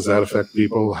 how does that affect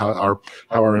people? How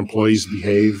our employees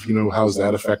behave, how's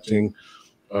that affecting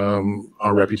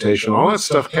our reputation, all that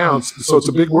stuff counts. So it's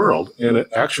a big world, and it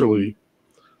actually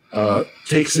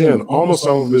takes in almost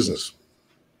all of business.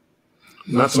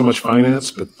 Not so much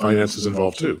finance, but finance is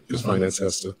involved too, because finance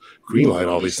has to greenlight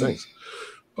all these things.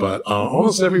 But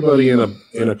almost everybody in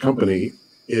a company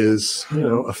is,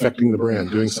 affecting the brand,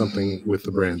 doing something with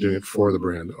the brand, doing it for the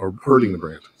brand, or hurting the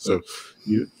brand. So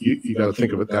you got to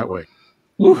think of it that way.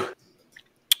 Woo.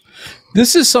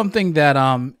 This is something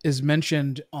that is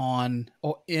mentioned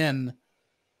in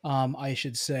I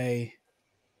should say,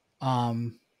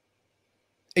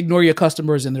 Ignore Your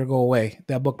Customers and They'll Go Away,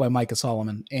 that book by Micah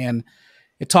Solomon. And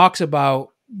it talks about,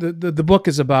 the book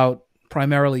is about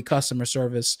primarily customer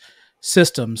service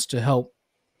systems to help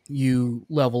you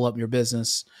level up your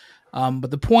business.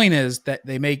 But the point is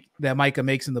that Micah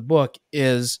makes in the book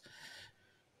is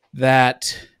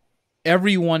that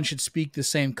everyone should speak the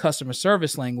same customer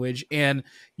service language, and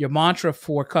your mantra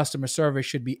for customer service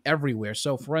should be everywhere.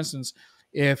 So, for instance,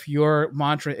 if your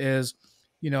mantra is,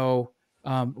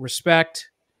 respect,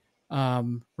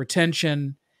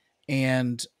 retention,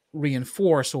 and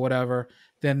reinforce or whatever,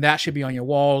 then that should be on your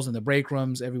walls and the break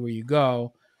rooms everywhere you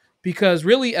go. Because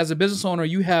really, as a business owner,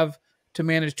 you have to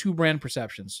manage two brand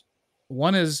perceptions.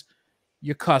 One is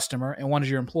your customer and one is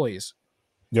your employees.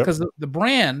 Yep. Because the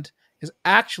brand is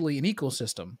actually an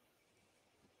ecosystem.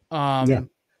 And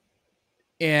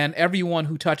everyone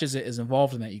who touches it is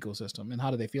involved in that ecosystem. And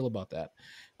how do they feel about that?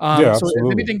 Yeah, so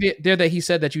absolutely. anything there that he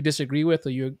said that you disagree with, or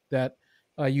you'd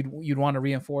want to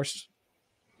reinforce?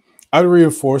 I'd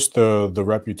reinforce the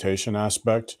reputation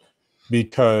aspect,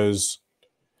 because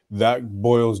that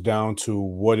boils down to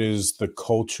what is the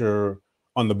culture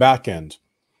on the back end.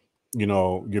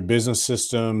 Your business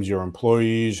systems, your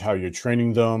employees, how you're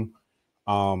training them,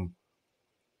 how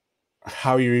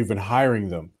you're even hiring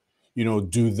them.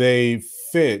 Do they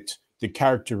fit the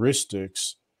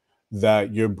characteristics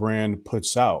that your brand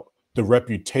puts out? The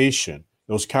reputation,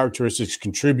 those characteristics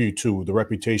contribute to the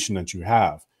reputation that you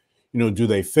have. Do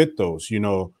they fit those? You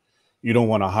don't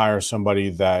want to hire somebody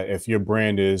that, if your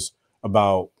brand is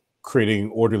about creating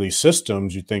orderly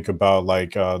systems, you think about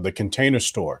like the Container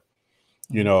Store.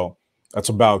 That's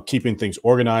about keeping things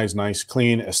organized, nice,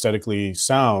 clean, aesthetically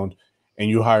sound, and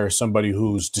you hire somebody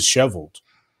who's disheveled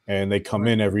and they come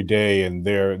in every day and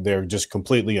they're just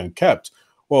completely unkept.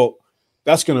 Well,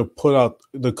 that's going to put out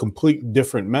the complete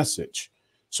different message.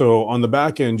 So on the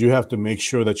back end, you have to make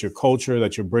sure that your culture,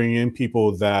 that you're bringing in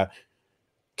people that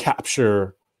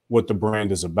capture what the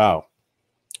brand is about.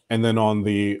 And then on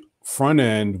the front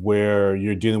end, where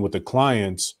you're dealing with the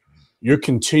clients, you're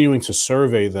continuing to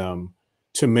survey them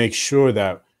to make sure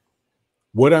that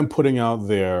what I'm putting out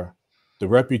there, the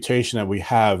reputation that we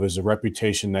have, is a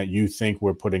reputation that you think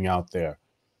we're putting out there.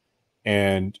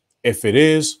 And if it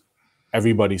is,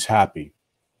 everybody's happy.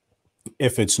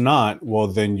 If it's not, well,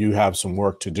 then you have some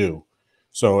work to do.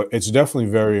 So it's definitely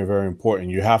very, very important.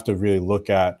 You have to really look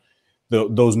at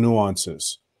those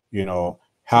nuances.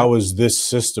 How is this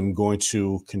system going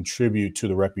to contribute to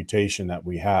the reputation that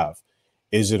we have?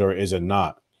 Is it or is it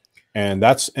not? And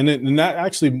that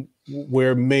actually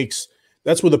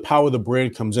that's where the power of the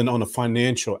brand comes in on a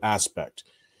financial aspect,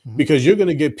 because you're going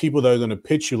to get people that are going to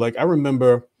pitch you. Like I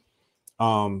remember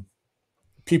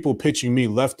people pitching me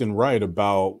left and right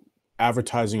about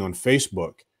advertising on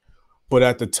Facebook. But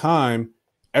at the time,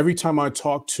 every time I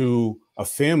talked to a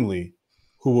family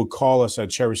who would call us at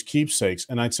Cherished Keepsakes,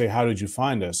 and I'd say, "How did you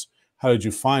find us? How did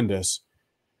you find us?"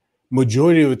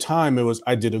 Majority of the time, it was,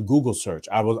 I did a Google search.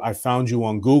 I found you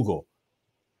on Google.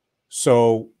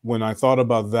 So when I thought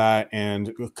about that,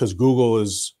 and because Google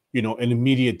is, an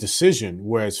immediate decision,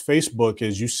 whereas Facebook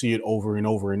is, you see it over and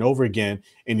over and over again,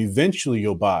 and eventually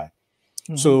you'll buy.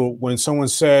 So when someone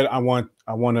said, I want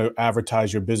to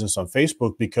advertise your business on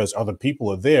Facebook because other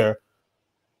people are there,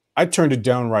 I turned it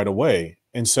down right away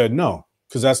and said, no,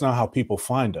 because that's not how people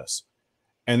find us.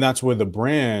 And that's where the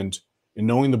brand, and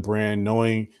knowing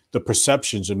the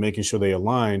perceptions and making sure they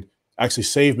align, actually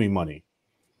saved me money.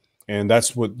 And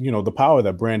that's what, the power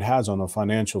that brand has on a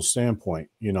financial standpoint.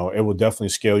 It will definitely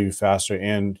scale you faster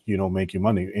and, make you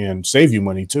money and save you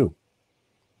money too.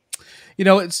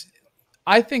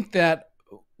 I think that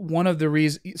one of the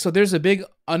reasons, so there's a big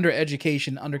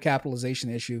undereducation,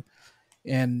 undercapitalization issue.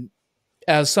 And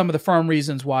as some of the firm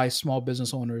reasons why small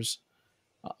business owners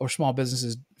or small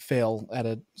businesses fail at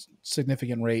a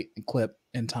significant rate and clip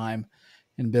in time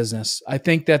in business. I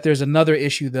think that there's another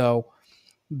issue, though,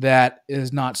 that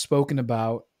is not spoken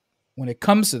about when it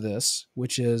comes to this,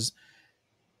 which is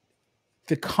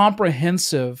the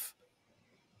comprehensive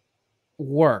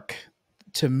work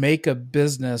to make a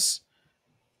business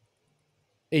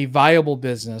a viable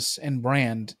business and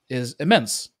brand is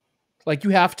immense. Like,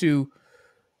 you have to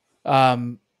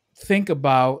think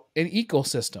about an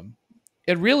ecosystem.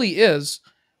 It really is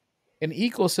an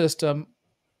ecosystem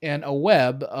and a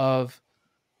web of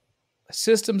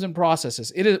systems and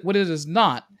processes. It is what it is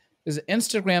not is an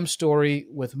Instagram story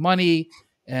with money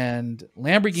and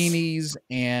Lamborghinis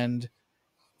and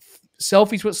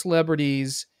selfies with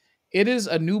celebrities. It is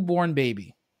a newborn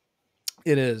baby.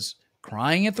 It is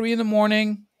crying at 3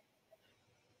 a.m,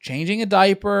 changing a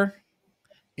diaper.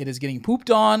 It is getting pooped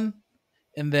on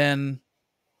and then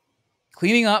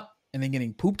cleaning up and then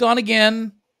getting pooped on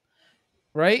again,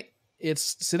 right?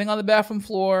 It's sitting on the bathroom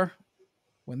floor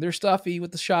when they're stuffy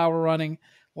with the shower running.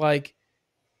 Like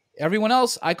everyone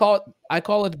else, I call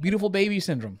it beautiful baby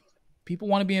syndrome. People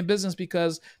want to be in business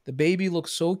because the baby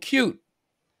looks so cute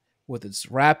with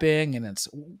its wrapping, and it's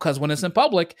because when it's in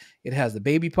public, it has the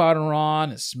baby powder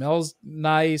on, it smells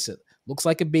nice, it looks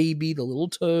like a baby, the little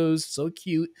toes, so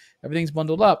cute, everything's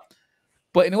bundled up.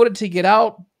 But in order to get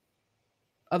out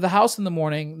of the house in the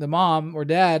morning, the mom or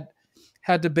dad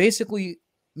had to basically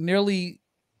nearly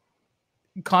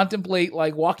contemplate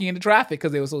like walking into traffic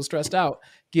because they were so stressed out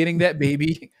getting that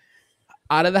baby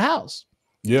out of the house.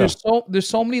 Yeah. There's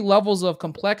so many levels of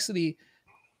complexity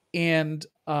and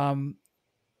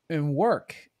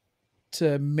work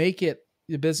to make it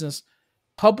the business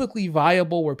publicly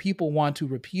viable where people want to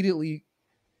repeatedly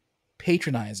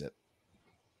patronize it.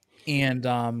 And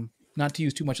not to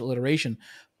use too much alliteration,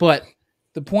 but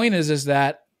the point is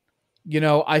that,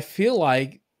 I feel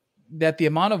like that the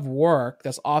amount of work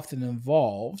that's often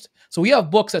involved. So we have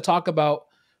books that talk about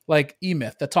like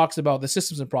E-Myth that talks about the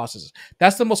systems and processes.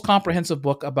 That's the most comprehensive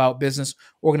book about business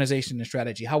organization and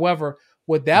strategy. However,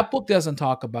 what that book doesn't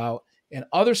talk about and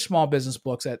other small business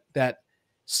books that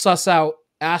suss out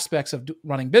aspects of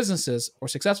running businesses or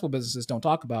successful businesses don't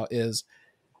talk about is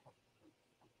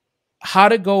how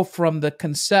to go from the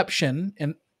conception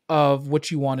of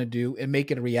what you want to do and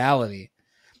make it a reality.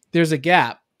 There's a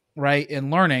gap, right, in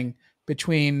learning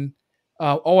between,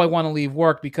 I want to leave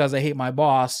work because I hate my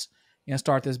boss and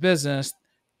start this business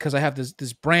because I have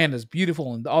this brand that's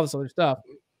beautiful and all this other stuff.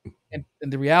 And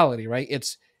the reality, right,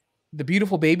 it's the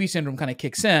beautiful baby syndrome kind of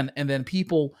kicks in, and then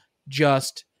people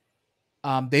just,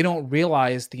 they don't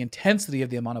realize the intensity of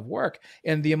the amount of work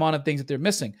and the amount of things that they're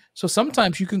missing. So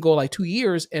sometimes you can go like 2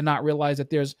 years and not realize that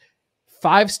there's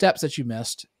 5 steps that you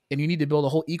missed, and you need to build a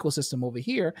whole ecosystem over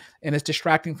here, and it's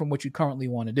distracting from what you currently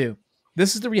want to do.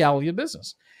 This is the reality of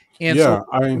business. And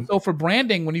so for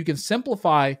branding, when you can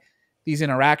simplify these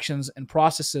interactions and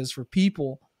processes for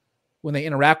people when they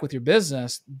interact with your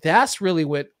business, that's really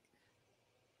what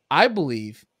I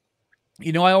believe.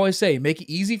 I always say, make it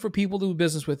easy for people to do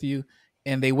business with you,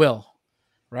 and they will,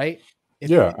 right?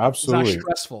 Absolutely. It's not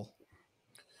stressful.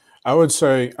 I would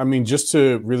say, just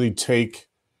to really take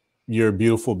your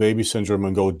beautiful baby syndrome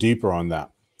and go deeper on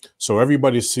that. So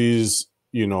everybody sees,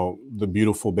 the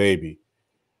beautiful baby,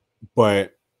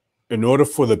 but in order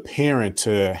for the parent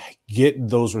to get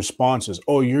those responses,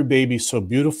 oh, your baby's so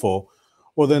beautiful,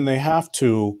 well, then they have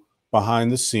to, behind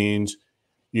the scenes,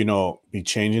 be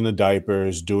changing the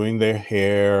diapers, doing their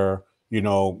hair,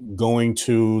 going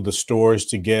to the stores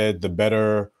to get the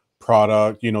better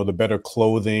product, the better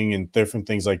clothing and different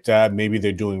things like that. Maybe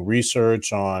they're doing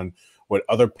research on what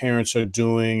other parents are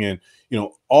doing and,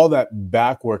 all that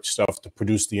backwork stuff to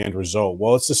produce the end result.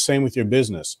 Well, it's the same with your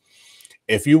business.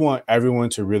 If you want everyone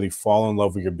to really fall in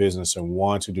love with your business and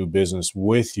want to do business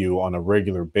with you on a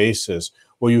regular basis,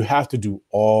 well, you have to do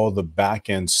all the back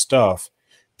end stuff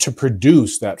to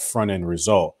produce that front end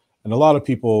result. And a lot of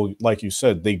people, like you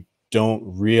said, they don't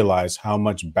realize how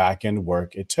much back end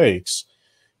work it takes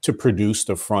to produce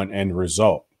the front end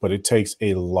result, but it takes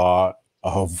a lot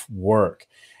of work.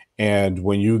 And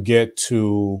when you get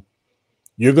to,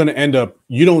 you're going to end up,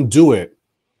 you don't do it,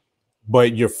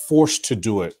 but you're forced to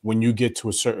do it when you get to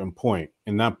a certain point.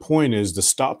 And that point is the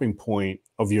stopping point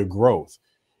of your growth.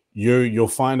 You'll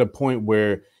find a point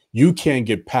where you can't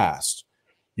get past.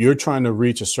 You're trying to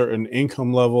reach a certain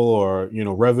income level or,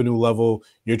 revenue level.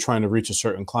 You're trying to reach a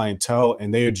certain clientele,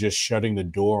 and they are just shutting the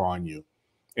door on you.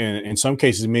 And in some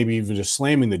cases, maybe even just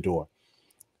slamming the door.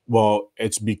 Well,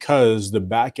 it's because the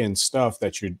back end stuff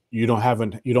that you don't have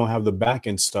the back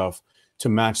end stuff to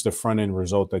match the front end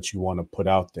result that you want to put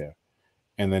out there.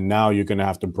 And then now you're going to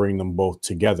have to bring them both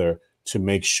together to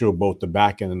make sure both the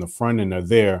back end and the front end are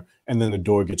there, and then the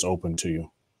door gets open to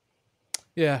you.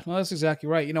 Yeah, no, that's exactly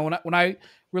right. When I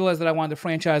realized that I wanted to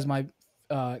franchise my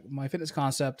my fitness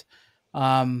concept,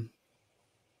 the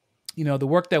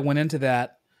work that went into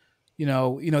that,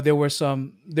 there were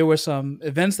some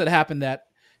events that happened that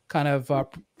kind of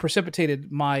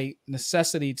precipitated my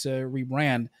necessity to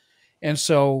rebrand. And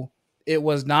so it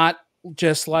was not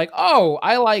just like, oh,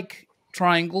 I like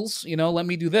triangles, let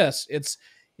me do this.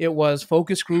 It was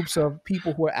focus groups of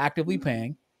people who are actively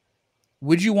paying.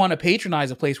 Would you want to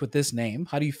patronize a place with this name?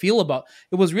 How do you feel about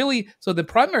it? Was really so the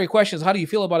primary question is, how do you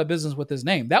feel about a business with this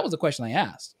name? That was the question I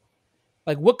asked.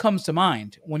 Like, what comes to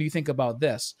mind when you think about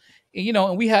this?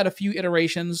 And we had a few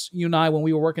iterations, you and I, when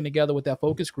we were working together with that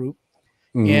focus group.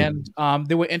 And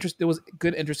there was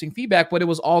good, interesting feedback, but it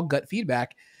was all gut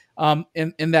feedback.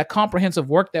 In that comprehensive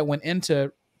work that went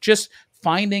into just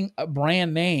finding a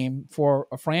brand name for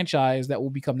a franchise that will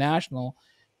become national,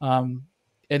 and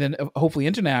then hopefully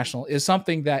international, is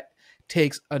something that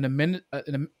takes it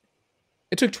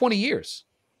took 20 years.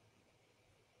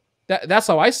 That's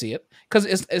how I see it, because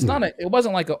it's not it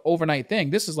wasn't like an overnight thing.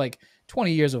 This is like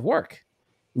 20 years of work.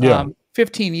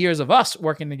 15 years of us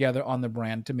working together on the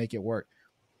brand to make it work.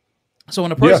 So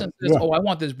when a person says, "Oh, I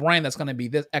want this brand that's going to be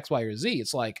this X, Y, or Z,"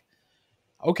 it's like,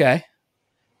 okay,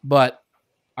 but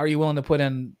are you willing to put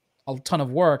in a ton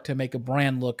of work to make a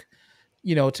brand look,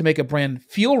 to make a brand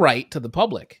feel right to the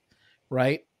public,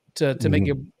 right? To make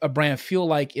a brand feel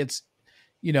like it's,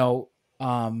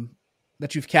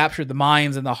 that you've captured the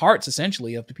minds and the hearts,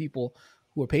 essentially, of the people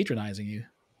who are patronizing you.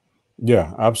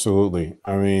 Yeah, absolutely.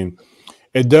 I mean,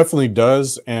 it definitely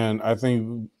does. And I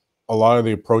think a lot of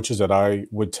the approaches that I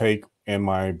would take in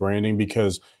my branding,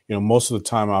 because, most of the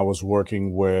time I was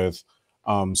working with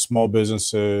small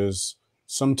businesses,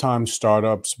 sometimes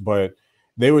startups, but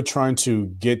they were trying to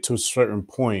get to a certain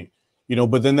point,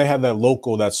 but then they had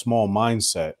that small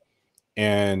mindset.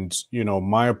 And,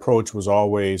 my approach was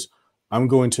always, I'm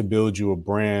going to build you a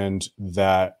brand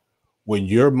that when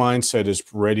your mindset is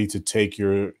ready to take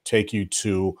you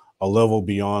to a level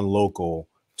beyond local,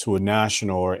 to a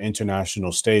national or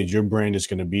international stage, your brand is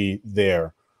going to be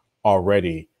there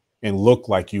already and look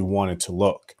like you want it to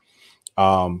look.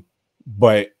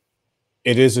 But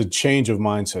it is a change of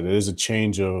mindset. It is a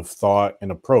change of thought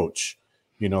and approach,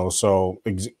 so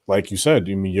like you said,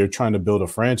 I mean, you're trying to build a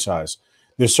franchise.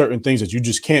 There's certain things that you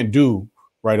just can't do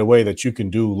right away that you can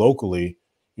do locally.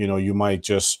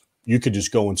 You could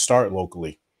just go and start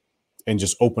locally and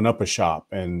just open up a shop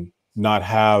and not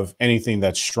have anything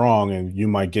that's strong, and you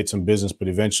might get some business, but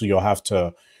eventually you'll have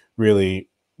to really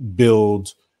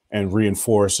build and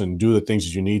reinforce and do the things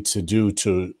that you need to do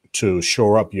to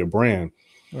shore up your brand.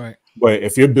 Right. But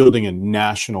if you're building a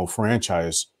national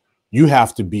franchise, you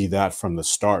have to be that from the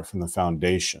start, from the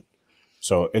foundation.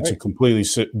 So it's a completely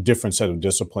different set of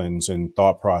disciplines and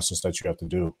thought process that you have to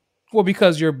do. Well,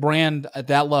 because your brand at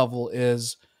that level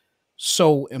is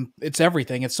it's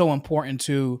everything. It's so important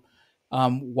to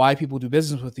why people do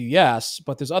business with you. Yes,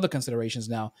 but there's other considerations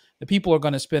now. The people are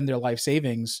going to spend their life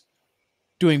savings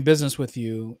doing business with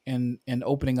you and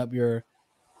opening up your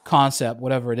concept,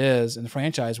 whatever it is, in the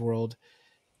franchise world.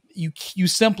 You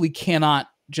simply cannot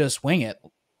just wing it.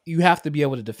 You have to be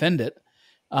able to defend it.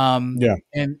 And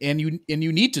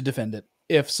you need to defend it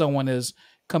if someone is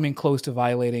coming close to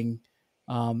violating,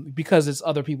 because it's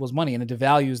other people's money and it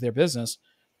devalues their business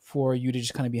for you to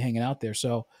just kind of be hanging out there.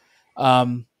 So,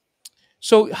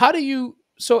 how do you?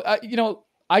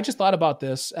 I just thought about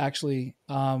this actually.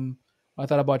 I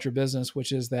thought about your business,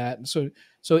 which is that so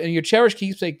in your cherished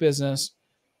keepsake business,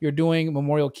 you're doing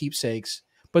memorial keepsakes,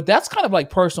 but that's kind of like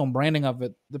personal branding of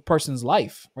the person's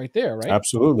life right there, right?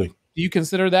 Absolutely. Do you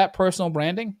consider that personal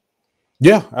branding?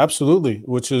 Yeah, absolutely.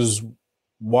 Which is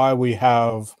why we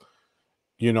have,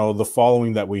 the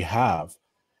following that we have,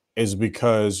 is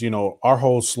because, our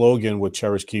whole slogan with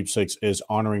Cherish Keepsakes is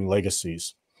honoring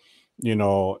legacies. In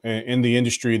the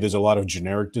industry, there's a lot of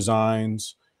generic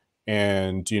designs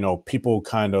and, people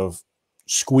kind of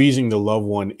squeezing the loved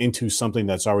one into something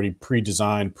that's already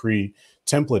pre-designed,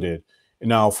 pre-templated.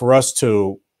 Now, for us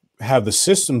to have the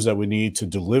systems that we need to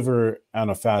deliver on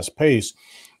a fast pace,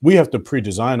 we have to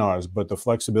pre-design ours, but the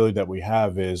flexibility that we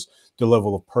have is the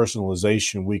level of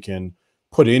personalization we can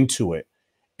put into it.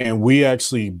 And we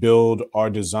actually build our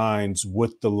designs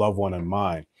with the loved one in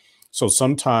mind. So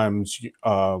sometimes,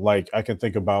 like I can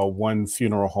think about one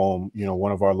funeral home,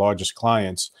 one of our largest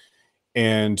clients,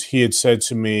 and he had said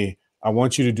to me, I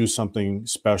want you to do something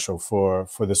special for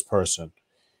this person.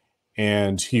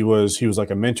 And he was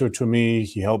like a mentor to me.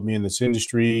 He helped me in this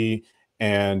industry,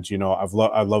 and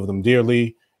I love them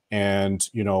dearly. And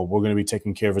we're going to be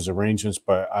taking care of his arrangements,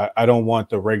 but I don't want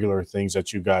the regular things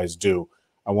that you guys do.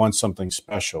 I want something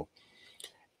special.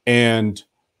 And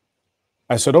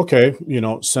I said, okay,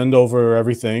 send over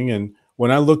everything. And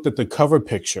when I looked at the cover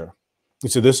picture, he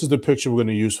said, this is the picture we're going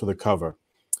to use for the cover.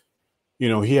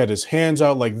 He had his hands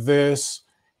out like this,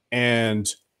 and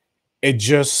it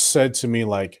just said to me,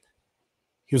 like,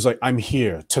 he was like, I'm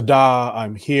here. Ta-da,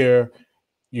 I'm here.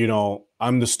 You know,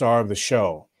 I'm the star of the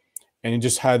show. And he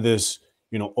just had this,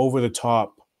 you know, over the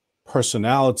top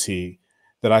personality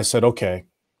that I said, okay,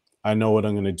 I know what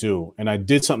I'm going to do. And I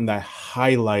did something that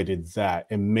highlighted that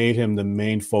and made him the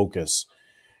main focus.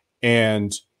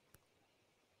 And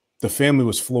the family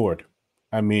was floored.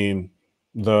 I mean,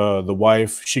 the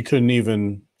wife, she couldn't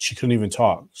even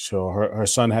talk. So her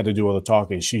son had to do all the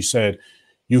talking. She said,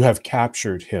 "You have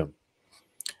captured him."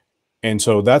 And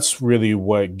so that's really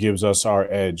what gives us our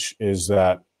edge, is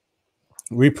that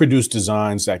we produce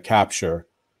designs that capture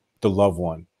the loved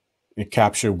one and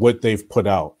capture what they've put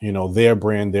out, you know, their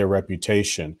brand, their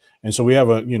reputation. And so we have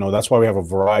a, you know, that's why we have a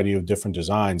variety of different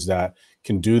designs that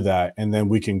can do that. And then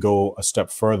we can go a step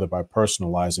further by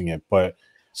personalizing it. But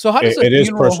so how does it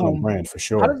is personal brand for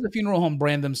sure. How does the funeral home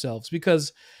brand themselves?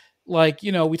 Because, like,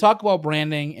 you know, we talk about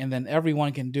branding and then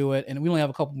everyone can do it. And we only have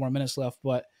a couple more minutes left,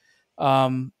 but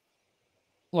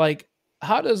like,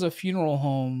 how does a funeral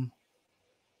home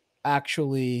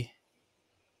actually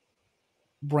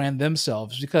brand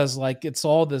themselves? Because, like, it's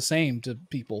all the same to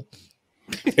people.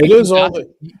 It is all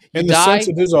in the sense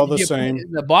it is all the same.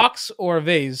 In the box or a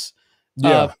vase.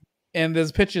 Yeah. And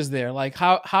there's pictures there. Like,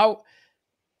 how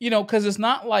you know, because it's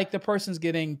not like the person's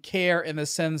getting care in the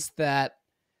sense that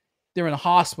they're in a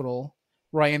hospital,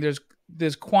 right? And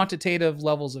there's quantitative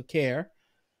levels of care,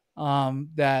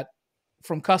 that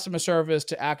from customer service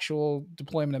to actual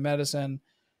deployment of medicine,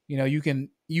 you know, you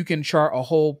can chart a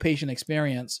whole patient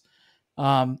experience.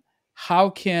 How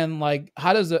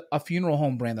does a funeral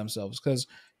home brand themselves? Because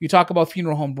you talk about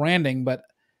funeral home branding, but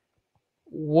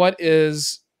what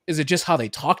is it just how they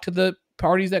talk to the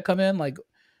parties that come in? Like,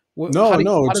 how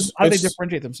do they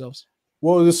differentiate themselves?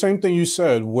 Well, the same thing you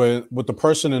said with the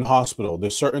person in hospital.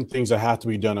 There's certain things that have to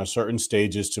be done at certain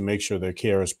stages to make sure their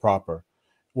care is proper.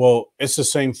 Well, it's the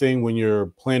same thing when you're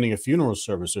planning a funeral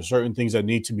service. There's certain things that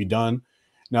need to be done.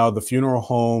 Now, the funeral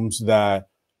homes that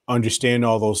understand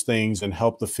all those things and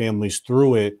help the families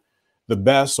through it the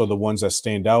best are the ones that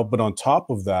stand out. But on top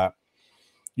of that,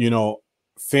 you know,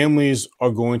 families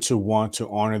are going to want to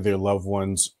honor their loved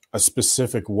ones a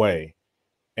specific way.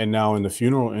 And now in the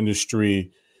funeral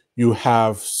industry, you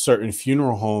have certain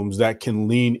funeral homes that can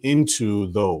lean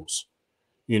into those.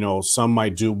 You know, some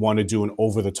might want to do an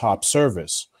over the top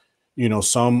service. You know,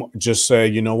 some just say,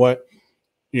 you know what,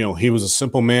 you know, he was a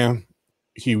simple man.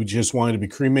 He just wanted to be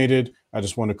cremated. I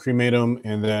just want to cremate him.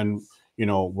 And then, you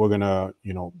know, we're going to,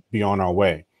 you know, be on our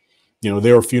way. You know,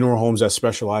 there are funeral homes that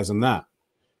specialize in that.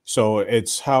 So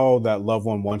it's how that loved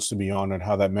one wants to be honored,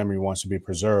 how that memory wants to be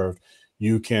preserved.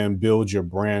 You can build your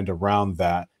brand around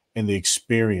that and the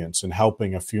experience and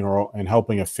helping a funeral and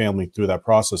helping a family through that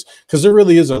process. Because there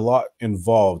really is a lot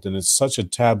involved and it's such a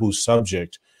taboo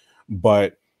subject.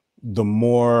 But the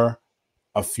more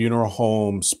a funeral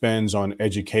home spends on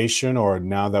education, or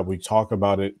now that we talk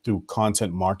about it through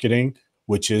content marketing,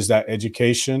 which is that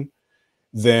education,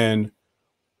 then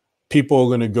people are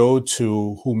going to go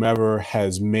to whomever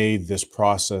has made this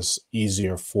process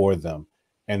easier for them.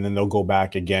 And then they'll go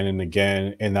back again and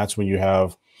again. And that's when you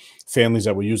have families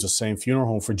that will use the same funeral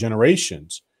home for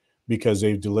generations because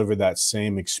they've delivered that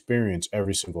same experience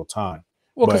every single time.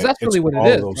 Well, because that's really what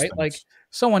it is, right? Things. Like,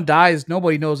 someone dies,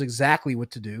 nobody knows exactly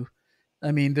what to do.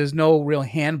 I mean, there's no real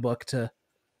handbook to,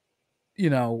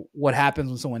 you know, what happens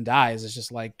when someone dies. It's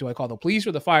just like, do I call the police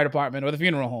or the fire department or the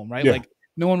funeral home, right? Yeah. Like,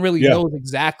 no one really knows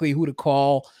exactly who to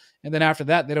call. And then after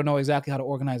that, they don't know exactly how to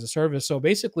organize a service. So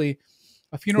basically,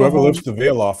 a funeral home, lifts the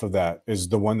veil off of that is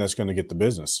the one that's going to get the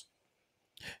business.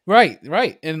 Right.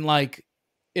 And like,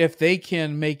 if they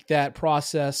can make that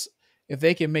process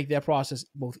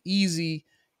both easy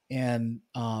and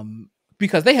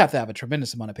because they have to have a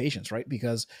tremendous amount of patience, right?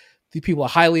 Because the people are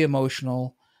highly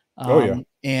emotional.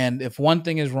 And if one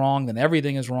thing is wrong, then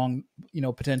everything is wrong, you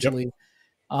know, potentially.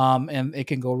 Yep. And it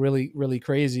can go really, really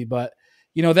crazy. But,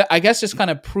 you know, that I guess just kind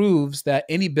of proves that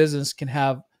any business can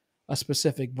have a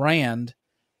specific brand.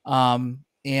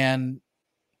 And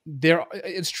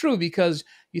it's true, because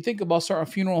you think about certain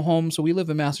funeral homes. So we live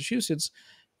in Massachusetts,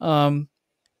 and,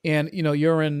 you know,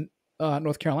 you're in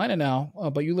North Carolina now,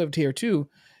 but you lived here too.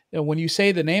 You know, when you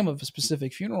say the name of a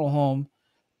specific funeral home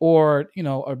or, you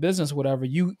know, or business, whatever,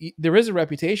 there is a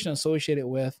reputation associated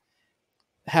with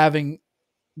having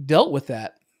dealt with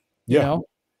that. You know?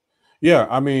 Yeah.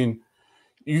 I mean,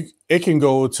 it can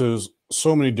go to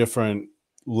so many different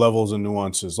levels and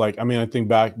nuances. Like, I mean, I think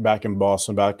back in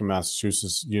Boston, back in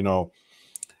Massachusetts, you know,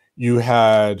 you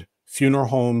had funeral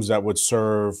homes that would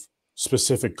serve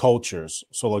specific cultures.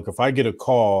 So like if I get a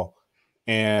call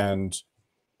and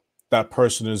that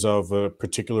person is of a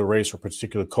particular race or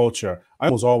particular culture, I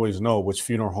almost always know which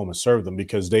funeral home has served them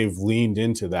because they've leaned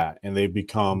into that and they've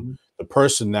become the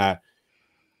person that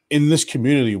in this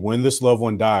community, when this loved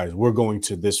one dies, we're going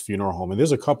to this funeral home. And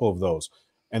there's a couple of those.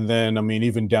 And then, I mean,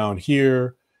 even down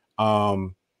here,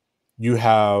 you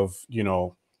have, you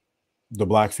know, the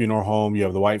Black funeral home, you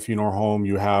have the white funeral home,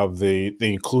 you have the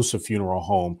inclusive funeral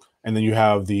home, and then you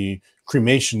have the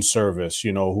cremation service,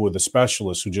 you know, who are the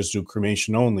specialists who just do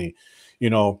cremation only, you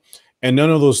know, and none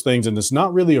of those things. And it's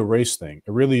not really a race thing.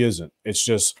 It really isn't. It's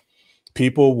just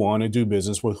people want to do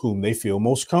business with whom they feel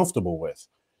most comfortable with.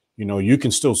 You know, you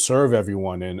can still serve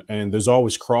everyone, and there's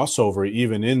always crossover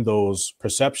even in those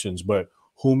perceptions, but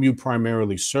whom you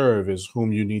primarily serve is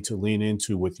whom you need to lean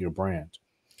into with your brand.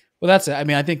 Well, that's it. I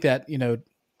mean, I think that, you know,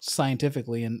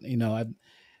 scientifically, and, you know, I'm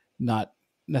not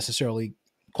necessarily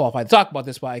qualified to talk about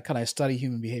this, but I kind of study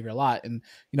human behavior a lot. And,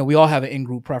 you know, we all have an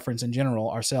in-group preference in general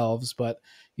ourselves, but,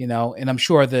 you know, and I'm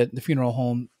sure that the funeral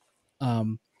home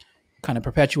kind of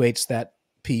perpetuates that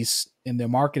piece in their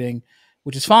marketing,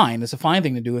 which is fine. It's a fine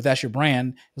thing to do if that's your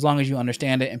brand, as long as you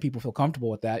understand it and people feel comfortable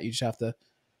with that. You just have to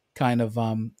kind of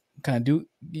do,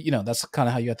 you know, that's kind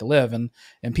of how you have to live. And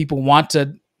people want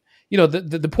to, you know,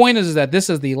 the point is that this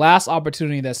is the last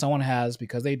opportunity that someone has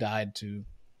because they died to,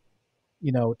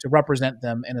 you know, to represent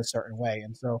them in a certain way.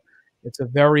 And so it's a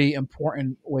very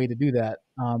important way to do that.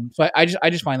 So I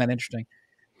just find that interesting.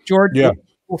 George, Yeah.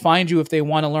 will find you if they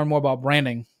want to learn more about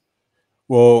branding?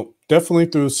 Well, definitely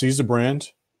through Seize the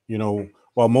Brand. You know,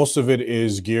 while most of it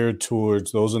is geared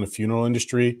towards those in the funeral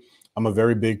industry, I'm a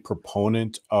very big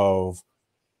proponent of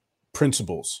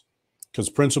principles because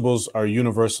principles are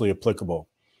universally applicable.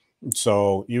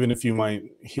 So even if you might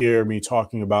hear me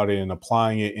talking about it and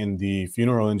applying it in the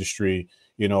funeral industry,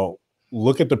 you know,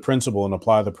 look at the principle and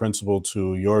apply the principle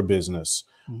to your business.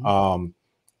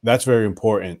 That's very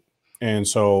important. And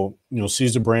so, you know,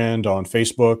 Seize the Brand on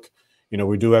Facebook. You know,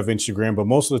 we do have Instagram, but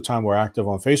most of the time we're active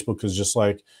on Facebook because just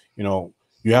like, you know,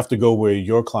 you have to go where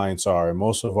your clients are. And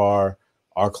most of our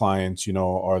clients, you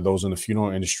know, are those in the funeral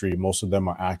industry. Most of them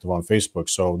are active on Facebook.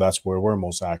 So that's where we're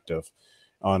most active.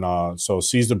 On so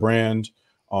Seize the Brand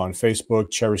on Facebook,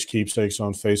 Cherish Keepsakes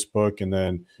on Facebook, and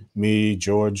then me,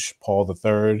 George Paul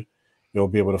III. You'll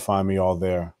be able to find me all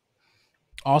there.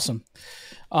 Awesome.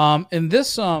 In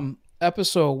this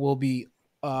episode will be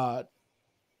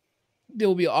there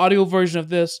will be an audio version of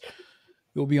this.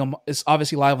 It will be on, it's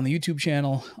obviously live on the YouTube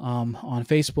channel, on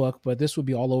Facebook, but this will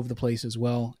be all over the place as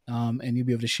well. And you'll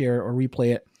be able to share or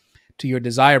replay it to your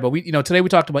desire. But we, you know, today we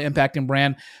talked about impacting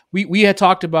brand. We had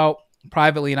talked about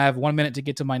privately, and I have 1 minute to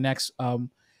get to my next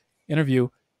interview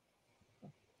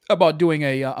about doing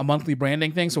a monthly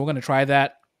branding thing. So we're going to try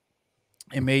that.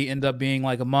 It may end up being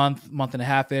like a month and a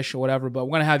half-ish or whatever, but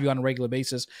we're going to have you on a regular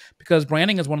basis because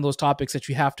branding is one of those topics that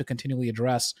you have to continually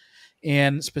address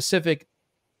and specific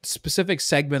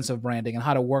segments of branding and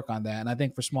how to work on that. And I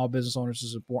think for small business owners,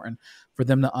 it's important for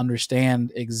them to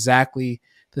understand exactly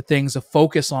the things to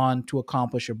focus on to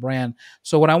accomplish a brand.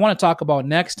 So what I want to talk about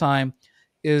next time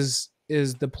is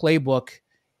the playbook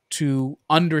to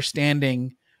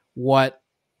understanding what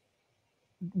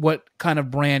kind of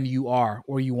brand you are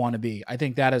or you want to be. I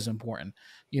think that is important,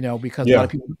 you know, because a lot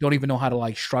of people don't even know how to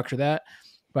like structure that.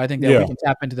 But I think that we can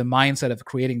tap into the mindset of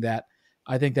creating that.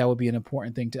 I think that would be an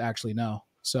important thing to actually know.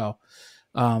 So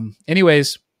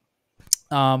anyways,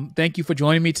 thank you for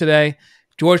joining me today.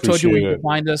 George told you where you can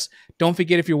find us. Don't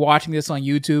forget, if you're watching this on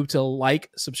YouTube, to like,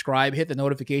 subscribe, hit the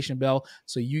notification bell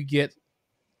so you get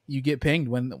pinged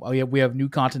when we have new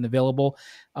content available.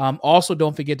 Also,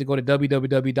 don't forget to go to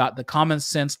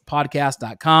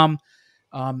www.thecommonsensepodcast.com.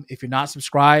 If you're not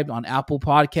subscribed on Apple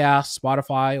Podcasts,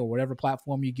 Spotify, or whatever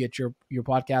platform you get your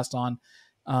podcast on,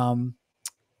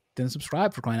 then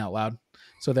subscribe, for crying out loud,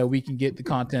 so that we can get the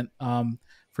content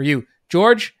for you.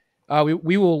 George,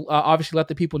 we will obviously let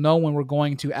the people know when we're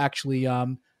going to actually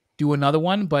do another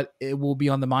one, but it will be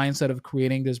on the mindset of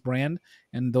creating this brand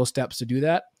and those steps to do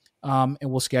that. And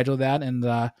we'll schedule that, and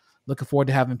looking forward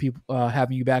to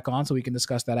having you back on so we can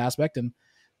discuss that aspect and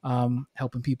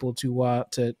helping people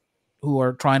to who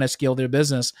are trying to scale their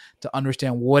business to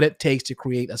understand what it takes to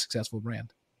create a successful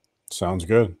brand. Sounds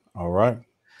good. All right.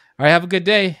 All right. Have a good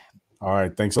day. All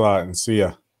right. Thanks a lot, and see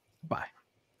ya. Bye.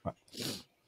 Bye.